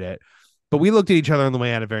enjoyed it. But we looked at each other on the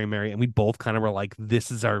way out of Very Merry, and we both kind of were like,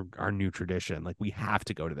 this is our new tradition. Like, we have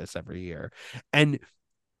to go to this every year. And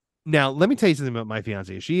now, let me tell you something about my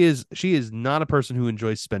fiance. She is not a person who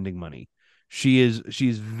enjoys spending money. She's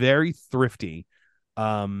very thrifty,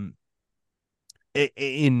 in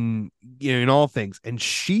all things. And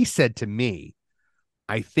she said to me,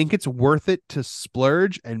 I think it's worth it to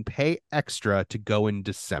splurge and pay extra to go in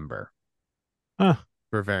December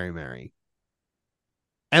for Very Merry.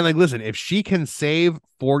 And like, listen, if she can save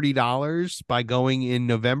 $40 by going in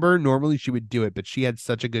November, normally she would do it, but she had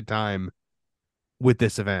such a good time with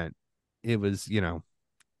this event. It was,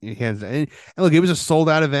 hands down. And look, it was a sold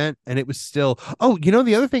out event, and it was still,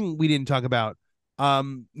 the other thing we didn't talk about,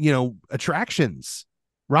 attractions,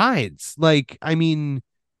 rides. Like, I mean,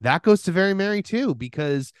 that goes to Very Merry too,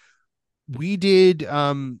 because we did,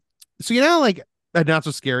 like at Not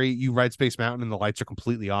So Scary, you ride Space Mountain and the lights are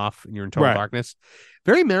completely off and you're in total darkness.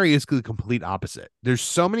 Very Merry is the complete opposite. There's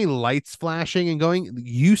so many lights flashing and going,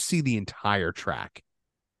 you see the entire track.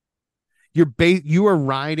 You are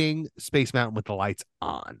riding Space Mountain with the lights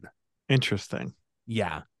on. Interesting.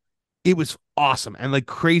 Yeah. It was awesome. And like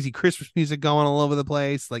crazy Christmas music going all over the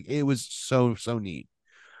place. Like, it was so neat.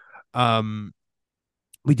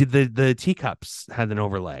 We did the teacups had an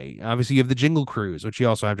overlay. Obviously, you have the Jingle Cruise, which you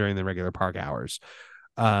also have during the regular park hours.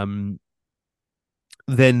 Then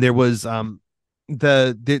there was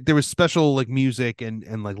there was special like music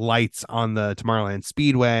and like lights on the Tomorrowland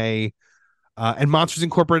Speedway. And Monsters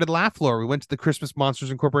Incorporated Laugh Floor. We went to the Christmas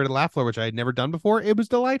Monsters Incorporated Laugh Floor, which I had never done before. It was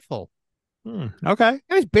delightful. Okay.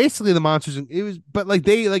 It was basically the Monsters. But like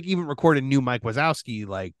they like even recorded new Mike Wazowski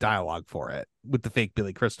like dialogue for it with the fake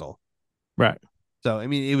Billy Crystal. Right. So I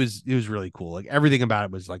mean, it was really cool. Like, everything about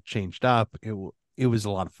it was like changed up. It was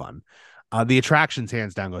a lot of fun. The attractions,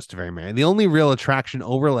 hands down, goes to Very Merry. The only real attraction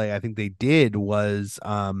overlay I think they did was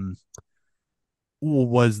the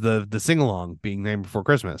sing along being named Before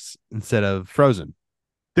Christmas instead of Frozen.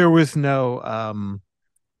 There was no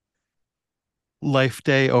Life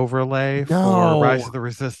Day overlay for Rise of the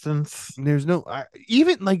Resistance. There's no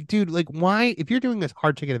even like, dude, like, why, if you're doing this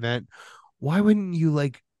hard ticket event, why wouldn't you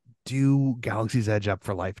like do Galaxy's Edge up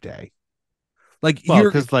for Life Day? Like,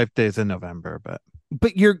 because Life Day is in November, but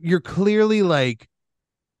you're clearly like,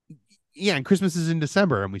 yeah, and Christmas is in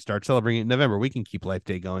December and we start celebrating it in November. We can keep Life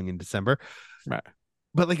Day going in December. Right.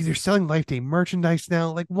 But like, if they're selling Life Day merchandise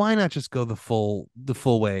now, like, why not just go the full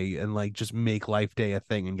way and like just make Life Day a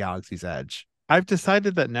thing in Galaxy's Edge? I've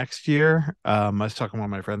decided that next year, I was talking to one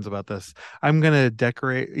of my friends about this. I'm gonna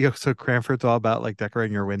decorate, so Cranford's all about like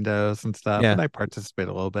decorating your windows and stuff, Yeah. and I participate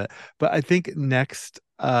a little bit. But I think next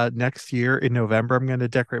year in November, I'm gonna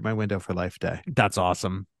decorate my window for Life Day. That's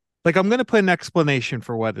awesome. Like I'm gonna put an explanation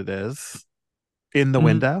for what it is in the Mhm.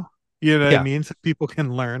 window. You know what I Yeah. mean? So people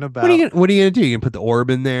can learn What are about. you gonna do? You can put the orb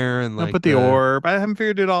in there and I'll like put the orb. I haven't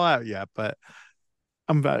figured it all out yet, but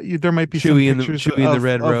there might be some pictures Chewie in the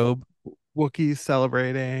red of robe, Wookiees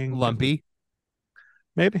celebrating. Lumpy,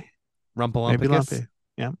 Maybe, maybe Rumpolumpicus, Lumpy.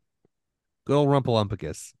 Yeah. good old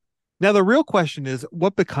Rumpolumpicus. Now the real question is,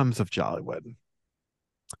 what becomes of Jollywood?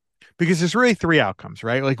 Because there's really three outcomes,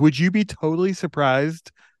 right? Like, would you be totally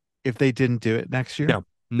surprised if they didn't do it next year? No,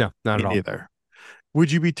 not Me at all. neither.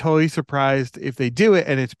 Would you be totally surprised if they do it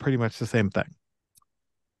and it's pretty much the same thing?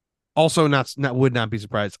 Also, not would not be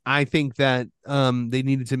surprised. I think that they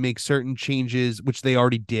needed to make certain changes, which they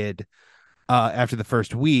already did after the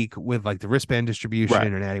first week with like the wristband distribution Right.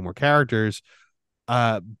 and adding more characters.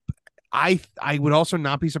 Uh, I would also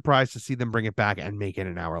not be surprised to see them bring it back and make it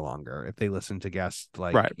an hour longer if they listen to guests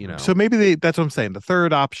like Right. So maybe that's what I'm saying. The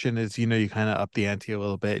third option is, you kind of up the ante a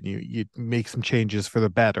little bit and you make some changes for the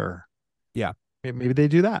better. Yeah. Maybe they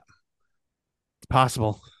do that. It's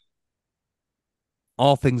possible.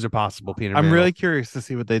 All things are possible, Peter. I'm Mandel. really curious to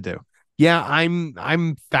see what they do. Yeah,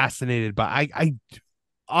 I'm fascinated, but I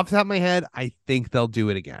off the top of my head, I think they'll do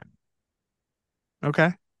it again.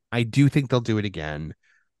 Okay. I do think they'll do it again.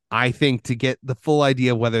 I think to get the full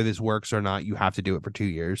idea of whether this works or not, you have to do it for 2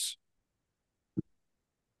 years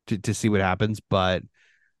to see what happens. But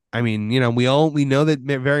I mean, we know that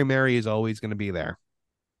Very Merry is always going to be there,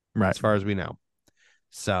 right? As far as we know.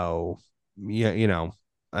 So yeah,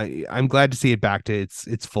 I'm glad to see it back to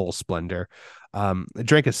its full splendor. I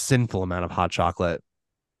drank a sinful amount of hot chocolate.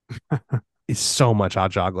 It's so much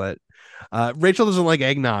hot chocolate. Rachel doesn't like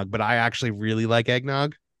eggnog, but I actually really like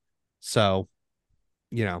eggnog. So,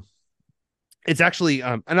 it's actually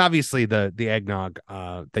and obviously the eggnog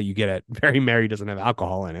that you get at Very Merry doesn't have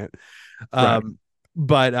alcohol in it. Right.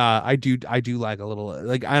 But I do like a little,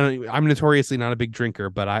 like, I'm notoriously not a big drinker,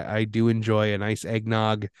 but I do enjoy a nice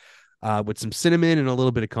eggnog with some cinnamon and a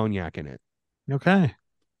little bit of cognac in it. Okay.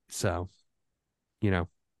 So,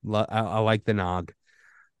 I like the nog.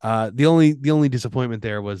 The only disappointment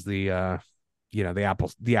there was the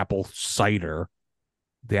apple cider,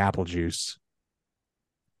 the apple juice.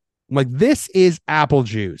 Like, this is apple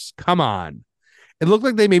juice. Come on. It looked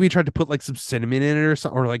like they maybe tried to put like some cinnamon in it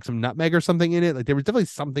or like some nutmeg or something in it. Like, there was definitely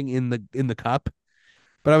something in the cup.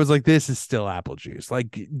 But I was like, this is still apple juice.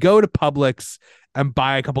 Like, go to Publix and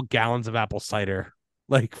buy a couple gallons of apple cider.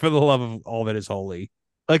 Like, for the love of all that is holy.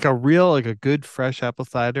 Like a good fresh apple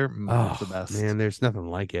cider. Oh, the best. Man, there's nothing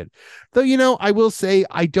like it. Though, I will say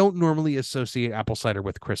I don't normally associate apple cider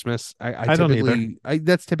with Christmas. I don't typically, either.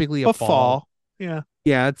 That's typically a fall. Yeah.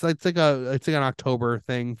 Yeah, it's like an October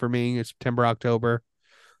thing for me. It's September, October.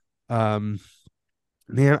 Man,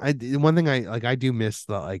 one thing I do miss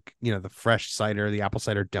the fresh cider, the apple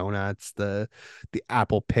cider donuts, the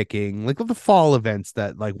apple picking, like the fall events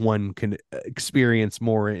that like one can experience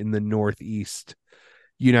more in the Northeast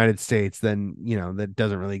United States than that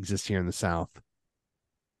doesn't really exist here in the South.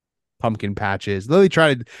 Pumpkin patches, though they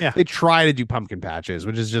try to do pumpkin patches,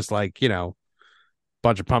 which is just like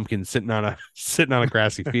bunch of pumpkins sitting on a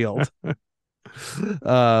grassy field.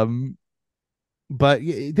 But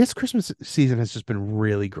this Christmas season has just been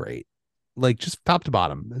really great, like just top to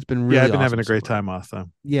bottom. It's been really I've been awesome having a so great far. time also.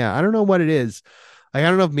 Yeah, I don't know what it is. Like, I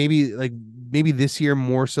don't know if maybe this year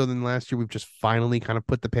more so than last year we've just finally kind of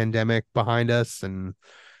put the pandemic behind us and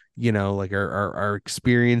like are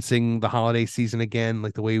experiencing the holiday season again,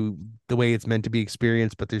 like the way it's meant to be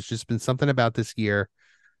experienced. But there's just been something about this year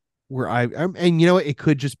where I'm and it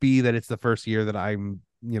could just be that it's the first year that I'm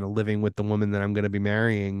living with the woman that I'm going to be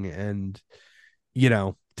marrying and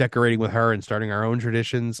decorating with her and starting our own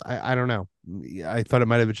traditions. I don't know. I thought it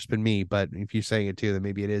might have just been me, but if you're saying it too, then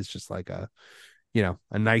maybe it is just like a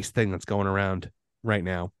nice thing that's going around right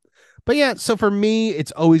now. But yeah, so for me,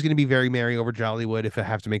 it's always going to be Very Merry over Jollywood if I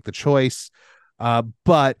have to make the choice.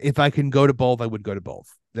 But if I can go to both, I would go to both.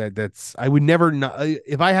 I would never not,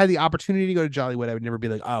 if I had the opportunity to go to Jollywood, I would never be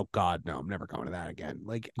like, oh God, no, I'm never going to that again.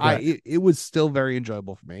 Like, right. It was still very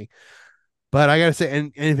enjoyable for me. But I gotta say,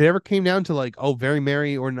 and if it ever came down to like, oh, Very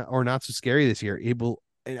Merry or not so scary this year, it will.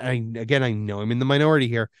 I know I'm in the minority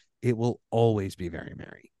here. It will always be Very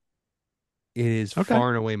Merry. It is far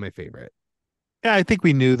and away my favorite. Yeah, I think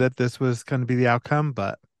we knew that this was going to be the outcome,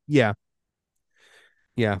 but yeah.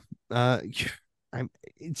 Yeah.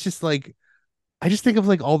 It's just like, I just think of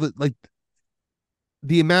like all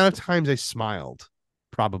the amount of times I smiled,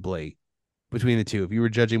 probably between the two. If you were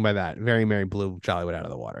judging by that, Very Merry blew Jollywood out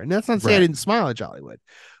of the water. And that's not to say I didn't smile at Jollywood,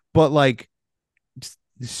 but like,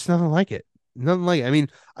 just nothing like it. Nothing like it. I mean,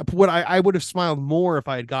 I would have smiled more if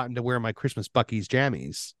I had gotten to wear my Christmas Bucky's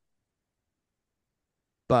jammies.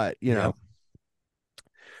 But you know,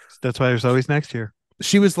 that's why there's always next year.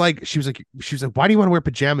 She was like, why do you want to wear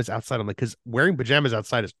pajamas outside? I'm like, because wearing pajamas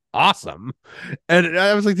outside is awesome. And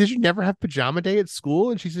I was like, did you never have pajama day at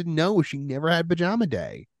school? And she said, no, she never had pajama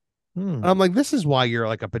day. And I'm like, this is why you're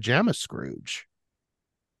like a pajama Scrooge.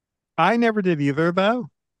 I never did either, though.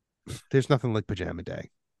 There's nothing like pajama day.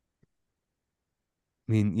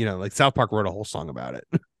 I mean, you know, like South Park wrote a whole song about it.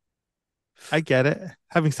 I get it.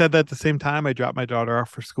 Having said that, at the same time, I drop my daughter off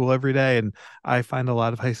for school every day, and I find a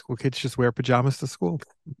lot of high school kids just wear pajamas to school.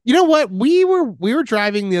 You know what? We were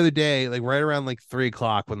driving the other day, like right around like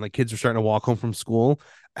 3:00 when like kids were starting to walk home from school,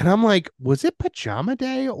 and I'm like, was it pajama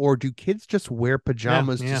day, or do kids just wear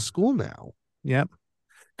pajamas to school now? Yep.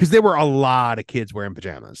 Because there were a lot of kids wearing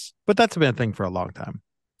pajamas, but that's been a thing for a long time.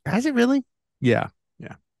 Has it really? Yeah.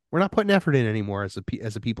 We're not putting effort in anymore as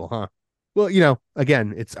a people, huh? Well, you know,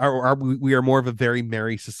 again, it's we are more of a Very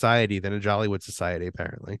Merry society than a Jollywood society,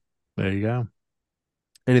 apparently. There you go.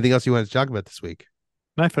 Anything else you wanted to talk about this week?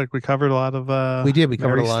 I feel like we covered a lot of we did. We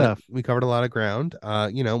covered a lot stuff. We covered a lot of ground.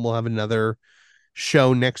 You know, we'll have another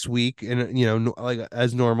show next week, and you know, like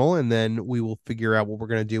as normal, and then we will figure out what we're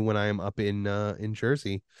gonna do when I am up in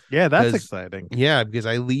Jersey. Yeah, that's exciting. Yeah, because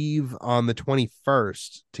I leave on the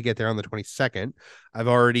 21st to get there on the 22nd. I've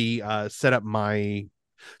already set up my.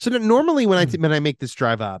 So normally when I make this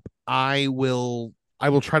drive up, I will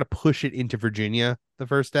try to push it into Virginia the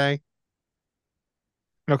first day.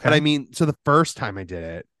 Okay. But I mean, so the first time I did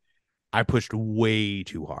it, I pushed way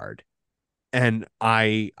too hard. And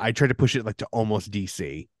I tried to push it like to almost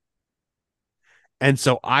DC. And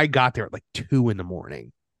so I got there at like 2 a.m.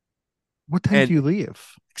 What time do you leave?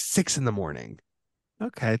 Like 6 a.m.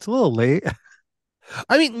 Okay, it's a little late.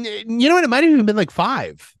 I mean, you know what? It might have even been like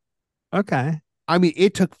 5. Okay. I mean,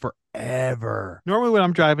 it took forever. Normally when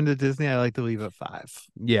I'm driving to Disney, I like to leave at 5.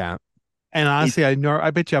 Yeah. And honestly, I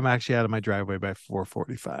bet you I'm actually out of my driveway by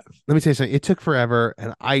 4:45. Let me tell you something. It took forever,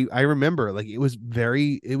 and I remember like it was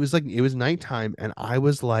nighttime, and I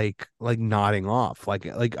was like nodding off, like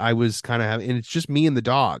I was kind of having, and it's just me and the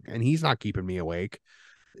dog, and he's not keeping me awake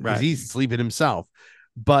because he's sleeping himself.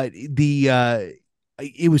 But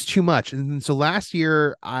it was too much, and so last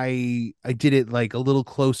year I did it like a little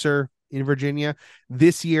closer in Virginia.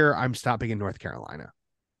 This year I'm stopping in North Carolina.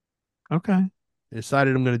 Okay. I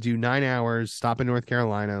decided I'm going to do 9 hours, stop in North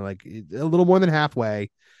Carolina, like a little more than halfway,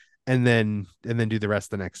 and then do the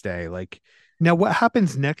rest the next day. Like, now what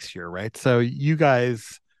happens next year, right? So you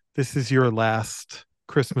guys, this is your last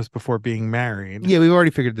Christmas before being married. Yeah, we've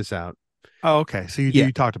already figured this out. Oh, okay. So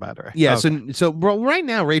you talked about it, right? Yeah. Okay. So right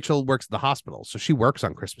now Rachel works at the hospital, so she works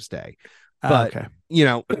on Christmas Day. But you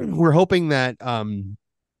know, we're hoping that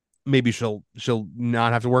maybe she'll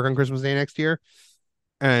not have to work on Christmas Day next year.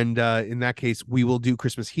 And in that case, we will do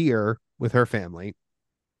Christmas here with her family.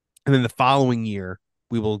 And then the following year,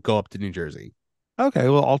 we will go up to New Jersey. Okay,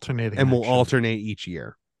 we'll alternate. And we'll alternate each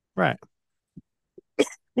year. Right.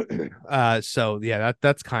 So, yeah,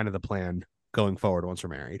 that's kind of the plan going forward once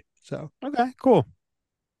we're married. So, okay, cool.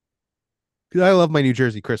 Because I love my New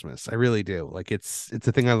Jersey Christmas. I really do. Like, it's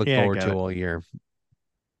a thing I look forward to all year.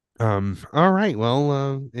 All right.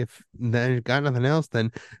 Well, if then got nothing else,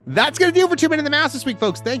 then that's gonna do it for 2 Men in the Mouse this week,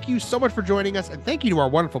 folks. Thank you so much for joining us, and thank you to our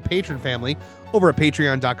wonderful patron family over at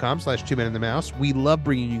patreon.com/2 Men in the Mouse. We love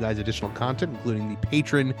bringing you guys additional content, including the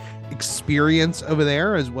patron experience over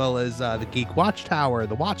there, as well as the Geek Watchtower,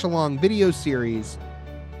 the Watch Along video series,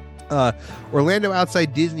 Orlando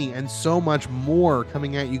Outside Disney, and so much more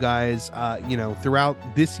coming at you guys, throughout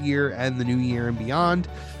this year and the new year and beyond.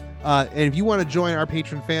 And if you want to join our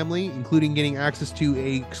patron family, including getting access to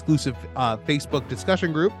a exclusive Facebook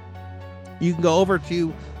discussion group, you can go over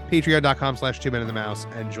to patreon.com/2 Men in the Mouse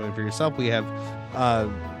and join for yourself. We have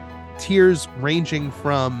tiers ranging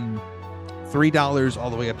from $3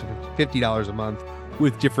 all the way up to $50 a month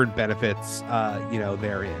with different benefits,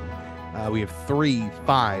 therein. We have $3,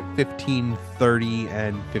 $5, $15, $30,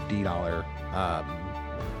 and $50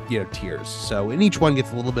 tiers. So, and each one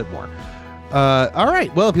gets a little bit more. All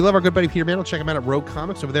right. Well, if you love our good buddy Peter Mandel, check him out at Rogue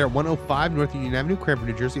Comics over there at 105 North Union Avenue, Cranford,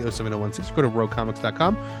 New Jersey, 07016. Go to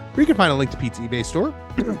roguecomics.com where you can find a link to Pete's eBay store.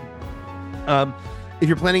 If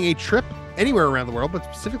you're planning a trip anywhere around the world, but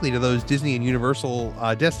specifically to those Disney and Universal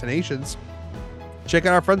destinations, check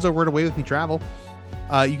out our friends over at Away With Me Travel.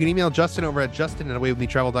 You can email Justin over at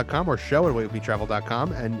justin@awaywithmetravel.com or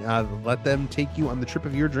show@awaywithmetravel.com and let them take you on the trip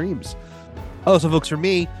of your dreams. Also, folks, for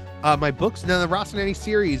me, my books, now the Ross and Annie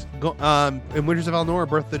series, and Winters of Elnor,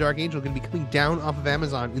 Birth of the Dark Angel, are going to be coming down off of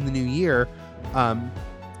Amazon in the new year.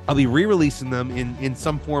 I'll be re-releasing them in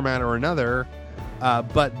some format or another,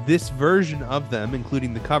 but this version of them,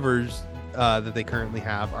 including the covers that they currently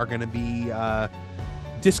have, are going to be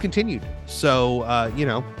discontinued. So,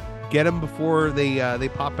 get them before they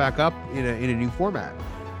pop back up in a new format.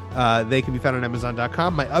 They can be found on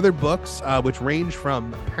Amazon.com. My other books, which range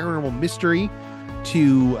from paranormal mystery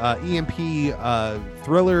to EMP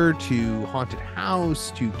thriller to haunted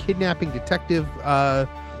house to kidnapping detective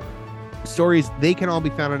stories, they can all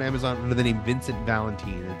be found on Amazon under the name Vincent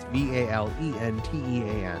Valentine. It's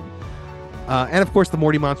VALENTEAN. And of course, the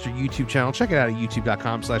Morty Monster YouTube channel. Check it out at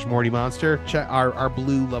youtube.com/Morty Monster. Our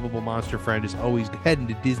blue lovable monster friend is always heading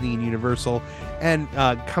to Disney and Universal and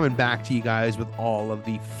coming back to you guys with all of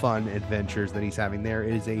the fun adventures that he's having there.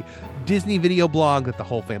 It is a Disney video blog that the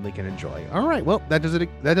whole family can enjoy. All right, well, that does it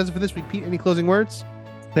for this week. Pete, any closing words?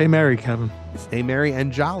 Stay merry, Kevin. Stay merry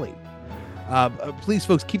and jolly. Please,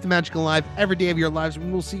 folks, keep the magic alive every day of your lives,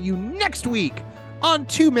 and we'll see you next week on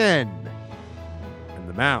Two Men and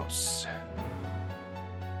the Mouse.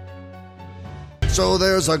 So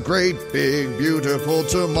there's a great, big, beautiful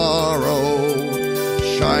tomorrow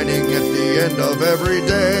shining at the end of every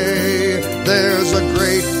day. There's a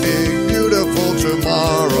great, big, beautiful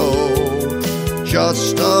tomorrow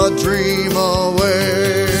just a dream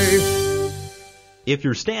away. If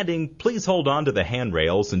you're standing, please hold on to the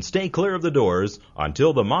handrails and stay clear of the doors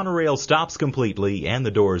until the monorail stops completely and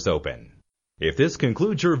the doors open. If this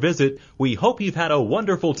concludes your visit, we hope you've had a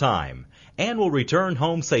wonderful time and will return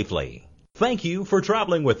home safely. Thank you for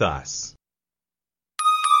traveling with us.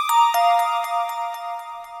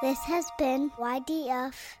 This has been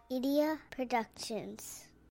YDF Media Productions.